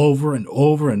hold over and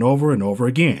over and over and over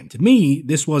again. To me,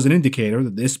 this was an indicator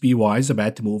that the SPY is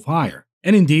about to move higher.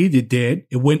 And indeed, it did.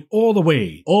 It went all the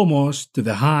way, almost to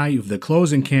the high of the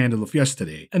closing candle of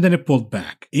yesterday, and then it pulled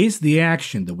back. Is the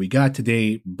action that we got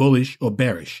today bullish or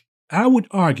bearish? I would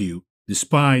argue,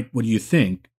 despite what you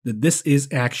think, that this is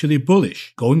actually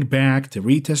bullish. Going back to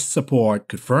retest support,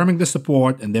 confirming the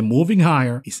support, and then moving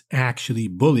higher is actually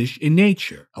bullish in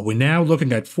nature. We're now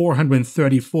looking at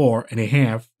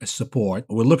 434.5 as support.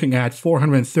 We're looking at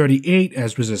 438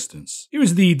 as resistance.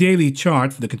 Here's the daily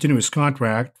chart for the continuous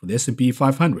contract for the S&P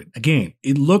 500. Again,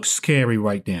 it looks scary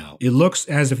right now. It looks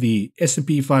as if the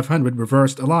S&P 500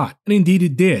 reversed a lot. And indeed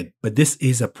it did. But this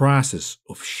is a process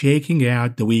of shaking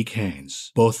out the weak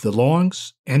hands, both the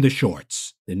longs and the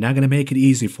shorts. They're not going to make it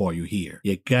easy for you here.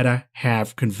 You gotta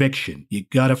have conviction. You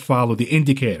gotta follow the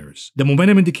indicators. The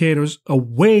momentum indicators are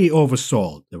way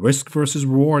oversold. The risk versus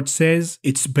reward says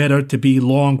it's better to be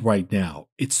long right now.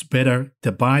 It's better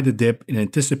to buy the dip in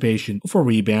anticipation of a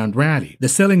rebound rally. The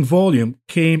selling volume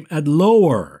came at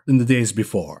lower than the days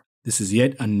before. This is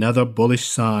yet another bullish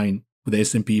sign for the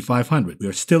S&P 500. We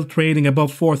are still trading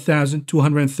above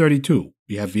 4,232.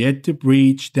 We have yet to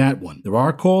breach that one. There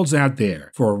are calls out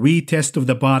there for a retest of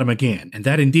the bottom again, and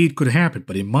that indeed could happen.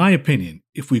 But in my opinion,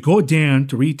 if we go down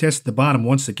to retest the bottom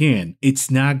once again,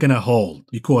 it's not going to hold,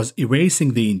 because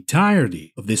erasing the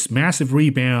entirety of this massive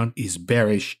rebound is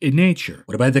bearish in nature.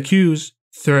 What about the Qs?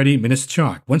 30 minutes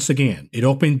chart. Once again, it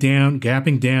opened down,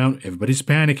 gapping down, everybody's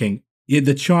panicking. Yet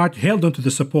the chart held onto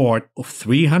the support of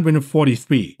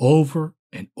 343 over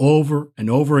and over and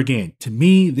over again. To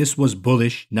me, this was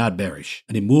bullish, not bearish.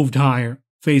 And it moved higher,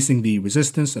 facing the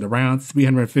resistance at around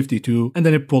 352, and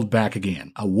then it pulled back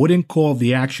again. I wouldn't call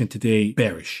the action today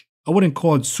bearish. I wouldn't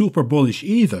call it super bullish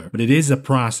either, but it is a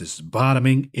process.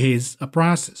 Bottoming is a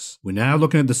process. We're now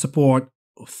looking at the support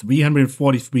of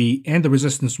 343 and the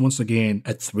resistance once again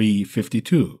at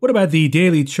 352. What about the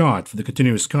daily chart for the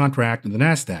continuous contract in the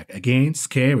Nasdaq? Again,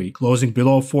 scary, closing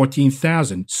below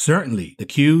 14,000. Certainly, the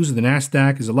Qs of the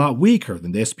Nasdaq is a lot weaker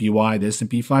than the SPY, the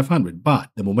S&P 500, but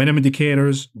the momentum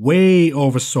indicators way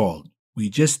oversold. We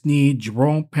just need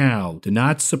Jerome Powell to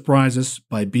not surprise us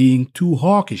by being too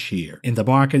hawkish here, and the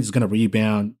market is going to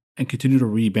rebound and continue to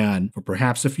rebound for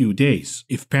perhaps a few days.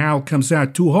 If Powell comes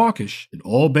out too hawkish, then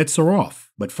all bets are off.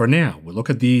 But for now, we'll look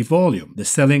at the volume. The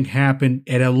selling happened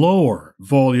at a lower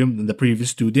volume than the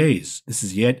previous 2 days. This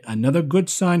is yet another good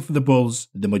sign for the bulls.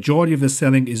 The majority of the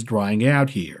selling is drying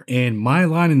out here. And my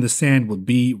line in the sand would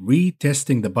be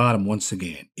retesting the bottom once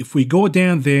again. If we go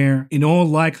down there, in all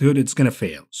likelihood, it's going to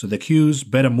fail. So the Qs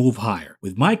better move higher.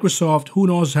 With Microsoft, who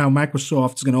knows how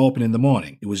Microsoft's going to open in the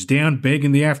morning? It was down big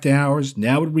in the after hours.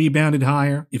 Now it rebounded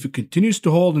higher. If it continues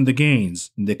to hold in the gains,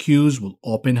 then the Qs will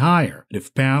open higher. And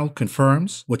if Powell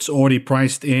confirms what's already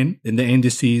priced in, then the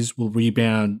indices will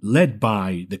rebound, led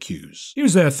by the Qs.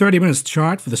 Here's a 30 minutes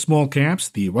chart for the small caps,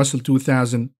 the Russell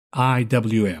 2000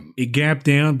 IWM. It gapped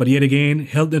down, but yet again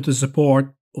held into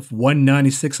support of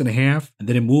 196.5, and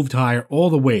then it moved higher all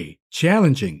the way,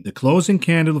 challenging the closing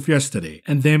candle of yesterday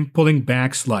and then pulling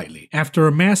back slightly. After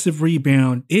a massive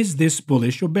rebound, is this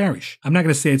bullish or bearish? I'm not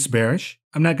going to say it's bearish.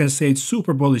 I'm not going to say it's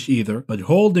super bullish either, but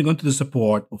holding onto the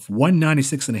support of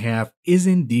 196.5 is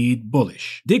indeed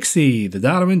bullish. Dixie, the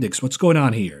dollar index, what's going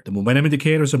on here? The momentum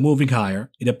indicators are moving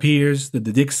higher. It appears that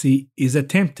the Dixie is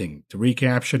attempting to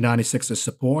recapture 96 as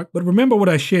support, but remember what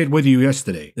I shared with you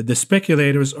yesterday, that the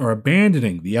speculators are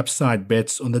abandoning the upside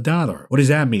bets on the dollar. What does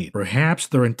that mean? Perhaps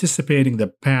they're anticipating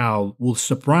that Powell will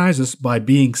surprise us by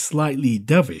being slightly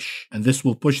dovish, and this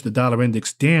will push the dollar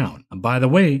index down. And by the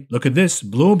way, look at this.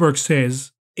 Bloomberg says,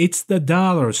 it's the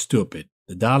dollar, stupid.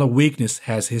 The dollar weakness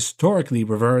has historically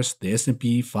reversed the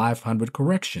S&P 500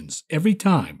 corrections. Every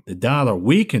time the dollar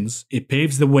weakens, it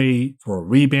paves the way for a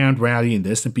rebound rally in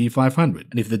the S&P 500.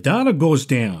 And if the dollar goes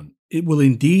down, it will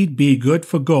indeed be good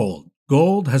for gold.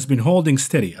 Gold has been holding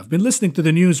steady. I've been listening to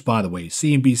the news, by the way,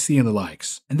 CNBC and the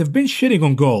likes, and they've been shitting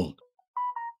on gold.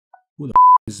 Who the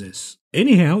is this?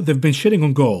 Anyhow, they've been shitting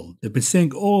on gold. They've been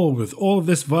saying, oh, with all of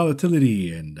this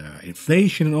volatility and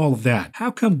inflation and all of that,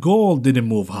 how come gold didn't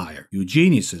move higher? You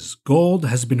geniuses, gold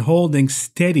has been holding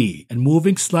steady and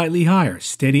moving slightly higher,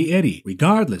 steady eddy,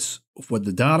 regardless of what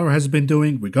the dollar has been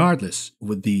doing, regardless of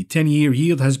what the 10-year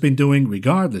yield has been doing,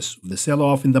 regardless of the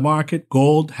sell-off in the market,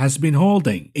 gold has been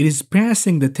holding. It is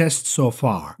passing the test so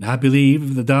far. And I believe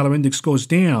if the dollar index goes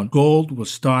down, gold will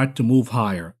start to move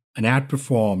higher and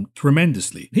outperformed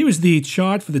tremendously. Here is the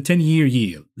chart for the 10-year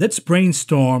yield. Let's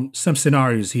brainstorm some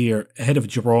scenarios here ahead of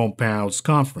Jerome Powell's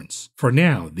conference. For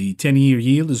now, the 10-year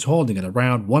yield is holding at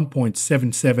around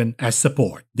 1.77 as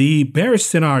support. The bearish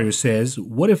scenario says,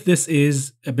 what if this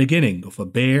is a beginning of a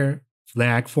bear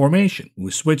flag formation?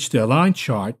 We switch to a line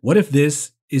chart. What if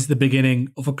this is the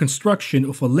beginning of a construction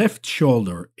of a left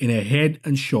shoulder in a head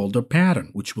and shoulder pattern,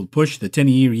 which will push the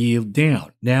 10-year yield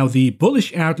down? Now, the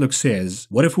bullish outlook says,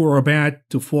 what if we're about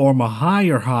to form a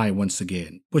higher high once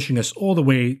again, pushing us all the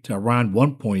way to around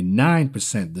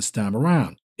 1.9% this time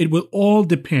around? It will all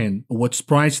depend on what's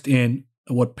priced in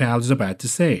and what Powell is about to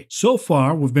say. So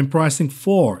far, we've been pricing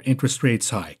 4 interest rates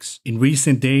hikes. In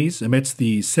recent days, amidst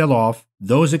the sell-off,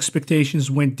 those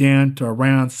expectations went down to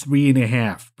around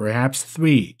 3.5, perhaps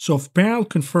 3. So if Powell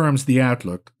confirms the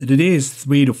outlook that it is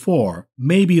 3 to 4,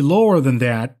 maybe lower than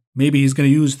that, maybe he's going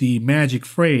to use the magic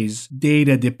phrase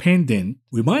data dependent,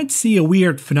 we might see a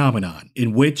weird phenomenon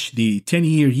in which the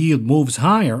 10-year yield moves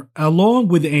higher along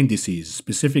with the indices,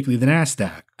 specifically the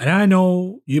Nasdaq. And I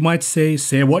know you might say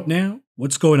what now?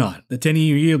 What's going on? The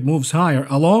 10-year yield moves higher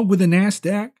along with the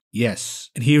Nasdaq? Yes,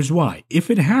 and here's why. If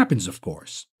it happens, of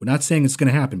course, we're not saying it's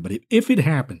going to happen, but if it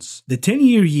happens, the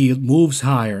 10-year yield moves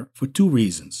higher for two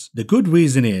reasons. The good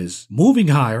reason is moving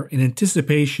higher in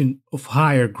anticipation of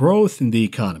higher growth in the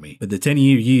economy, but the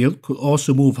 10-year yield could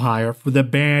also move higher for the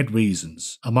bad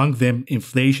reasons, among them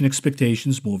inflation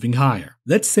expectations moving higher.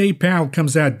 Let's say Powell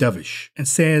comes out dovish and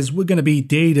says we're going to be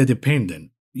data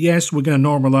dependent. Yes, we're going to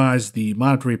normalize the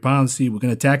monetary policy, we're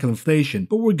going to tackle inflation,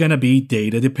 but we're going to be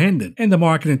data dependent. And the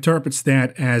market interprets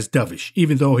that as dovish,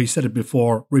 even though he said it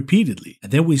before repeatedly. And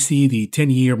then we see the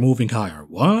 10-year moving higher.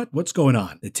 What? What's going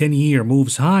on? The 10-year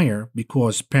moves higher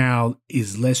because Powell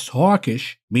is less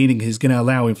hawkish, meaning he's going to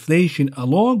allow inflation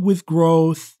along with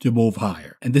growth to move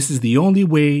higher. And this is the only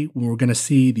way we're going to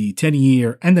see the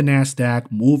 10-year and the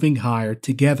NASDAQ moving higher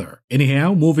together.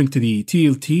 Anyhow, moving to the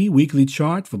TLT weekly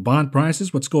chart for bond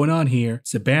prices, what's going on here?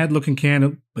 It's a bad looking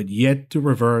candle, but yet to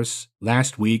reverse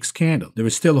last week's candle. There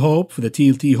is still hope for the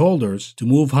TLT holders to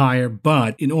move higher,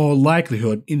 but in all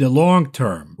likelihood, in the long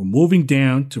term, we're moving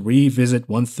down to revisit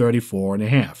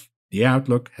 134.5. The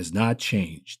outlook has not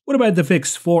changed. What about the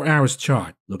VIX 4 hours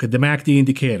chart? Look at the MACD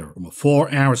indicator. From a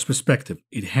 4 hours perspective,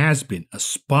 it has been a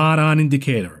spot-on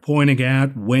indicator, pointing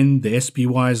out when the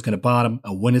SPY is going to bottom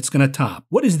and when it's going to top.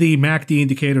 What is the MACD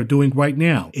indicator doing right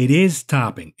now? It is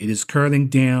topping. It is curling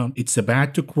down. It's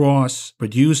about to cross,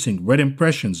 producing red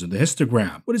impressions in the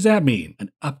histogram. What does that mean?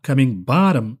 An upcoming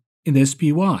bottom in the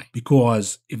SPY,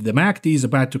 because if the MACD is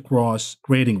about to cross,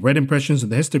 creating red impressions in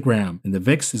the histogram, and the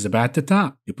VIX is about to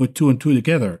top, you put 2 and 2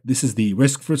 together, this is the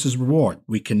risk versus reward.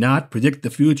 We cannot predict the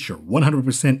future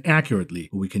 100% accurately,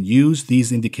 but we can use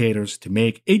these indicators to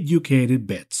make educated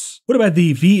bets. What about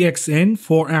the VXN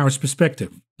 4 hours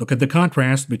perspective? Look at the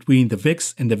contrast between the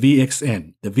VIX and the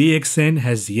VXN. The VXN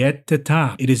has yet to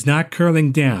top. It is not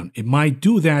curling down. It might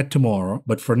do that tomorrow,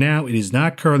 but for now it is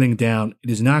not curling down. It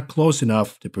is not close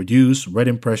enough to produce red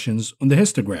impressions on the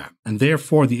histogram. And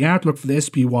therefore the outlook for the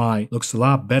SPY looks a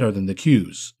lot better than the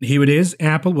Qs. Here it is,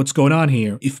 Apple, what's going on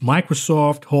here? If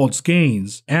Microsoft holds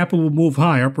gains, Apple will move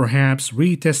higher, perhaps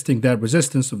retesting that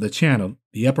resistance of the channel,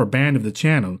 the upper band of the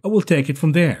channel, and we'll take it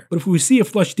from there. But if we see a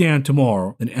flush down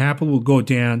tomorrow, then Apple will go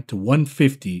down to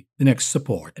 150, the next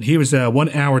support. And here is a 1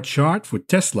 hour chart for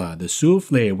Tesla, the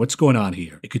souffle. What's going on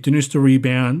here? It continues to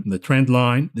rebound from the trend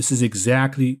line. This is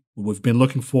exactly what we've been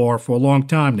looking for a long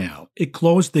time now. It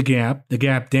closed the gap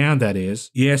down that is.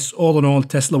 Yes, all in all,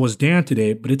 Tesla was down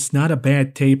today, but it's not a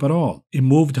bad tape at all. It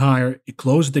moved higher, it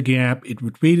closed the gap, it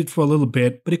retreated for a little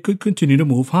bit, but it could continue to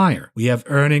move higher. We have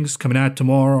earnings coming out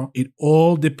tomorrow. It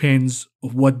all depends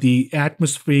of what the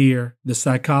atmosphere, the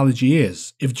psychology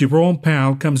is. If Jerome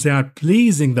Powell comes out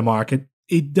pleasing the market,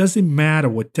 it doesn't matter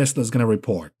what Tesla is going to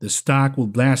report. The stock will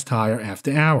blast higher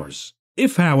after hours.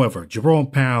 If, however, Jerome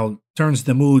Powell turns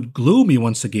the mood gloomy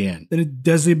once again, then it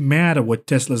doesn't matter what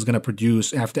Tesla is going to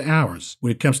produce after hours.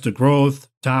 When it comes to growth,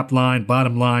 top line,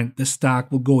 bottom line, the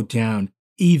stock will go down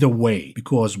either way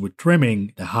because we're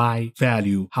trimming the high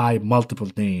value, high multiple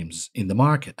names in the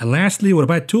market. And lastly, what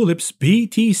about tulips?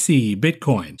 BTC,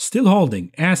 Bitcoin, still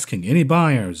holding, asking any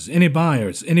buyers, any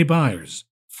buyers, any buyers,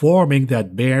 forming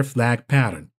that bear flag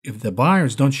pattern. If the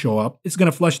buyers don't show up, it's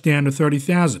going to flush down to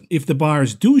 30,000. If the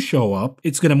buyers do show up,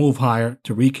 it's going to move higher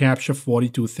to recapture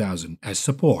 42,000 as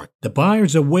support. The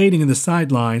buyers are waiting in the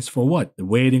sidelines for what? They're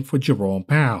waiting for Jerome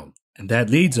Powell. And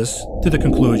that leads us to the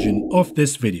conclusion of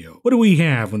this video. What do we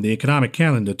have on the economic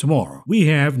calendar tomorrow? We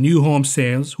have new home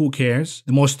sales. Who cares?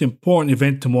 The most important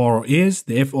event tomorrow is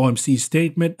the FOMC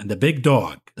statement and the big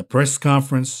dog, the press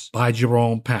conference by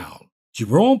Jerome Powell.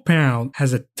 Jerome Powell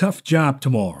has a tough job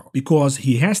tomorrow because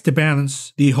he has to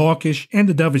balance the hawkish and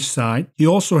the dovish side. He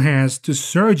also has to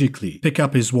surgically pick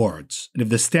up his words. And if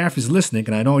the staff is listening,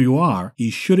 and I know you are, he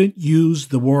shouldn't use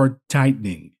the word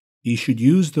tightening. He should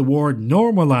use the word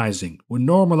normalizing. We're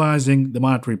normalizing the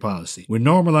monetary policy. We're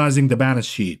normalizing the balance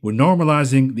sheet. We're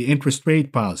normalizing the interest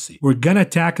rate policy. We're going to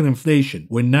tackle inflation.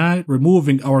 We're not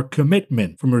removing our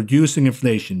commitment from reducing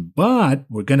inflation, but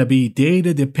we're going to be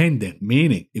data dependent,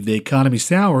 meaning if the economy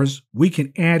sours, we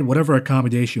can add whatever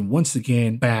accommodation once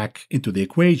again back into the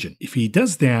equation. If he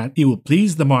does that, he will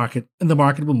please the market and the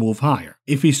market will move higher.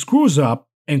 If he screws up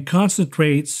and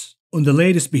concentrates on the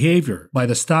latest behavior by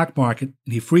the stock market,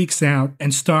 and he freaks out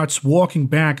and starts walking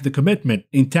back the commitment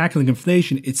in tackling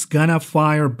inflation, it's gonna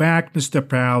fire back, Mr.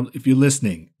 Powell, if you're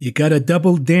listening. You gotta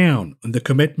double down on the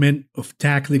commitment of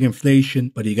tackling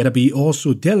inflation, but you gotta be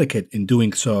also delicate in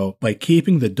doing so by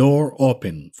keeping the door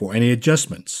open for any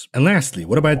adjustments. And lastly,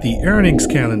 what about the earnings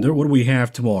calendar? What do we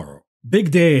have tomorrow?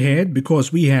 Big day ahead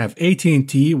because we have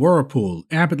AT&T, Whirlpool,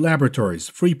 Abbott Laboratories,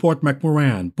 Freeport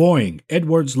McMoran, Boeing,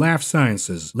 Edwards Life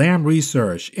Sciences, Lam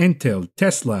Research, Intel,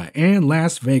 Tesla, and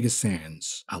Las Vegas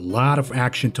Sands. A lot of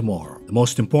action tomorrow. The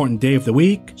most important day of the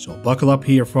week, so buckle up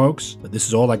here, folks. But this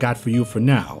is all I got for you for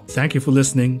now. Thank you for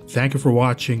listening. Thank you for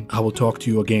watching. I will talk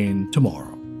to you again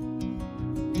tomorrow.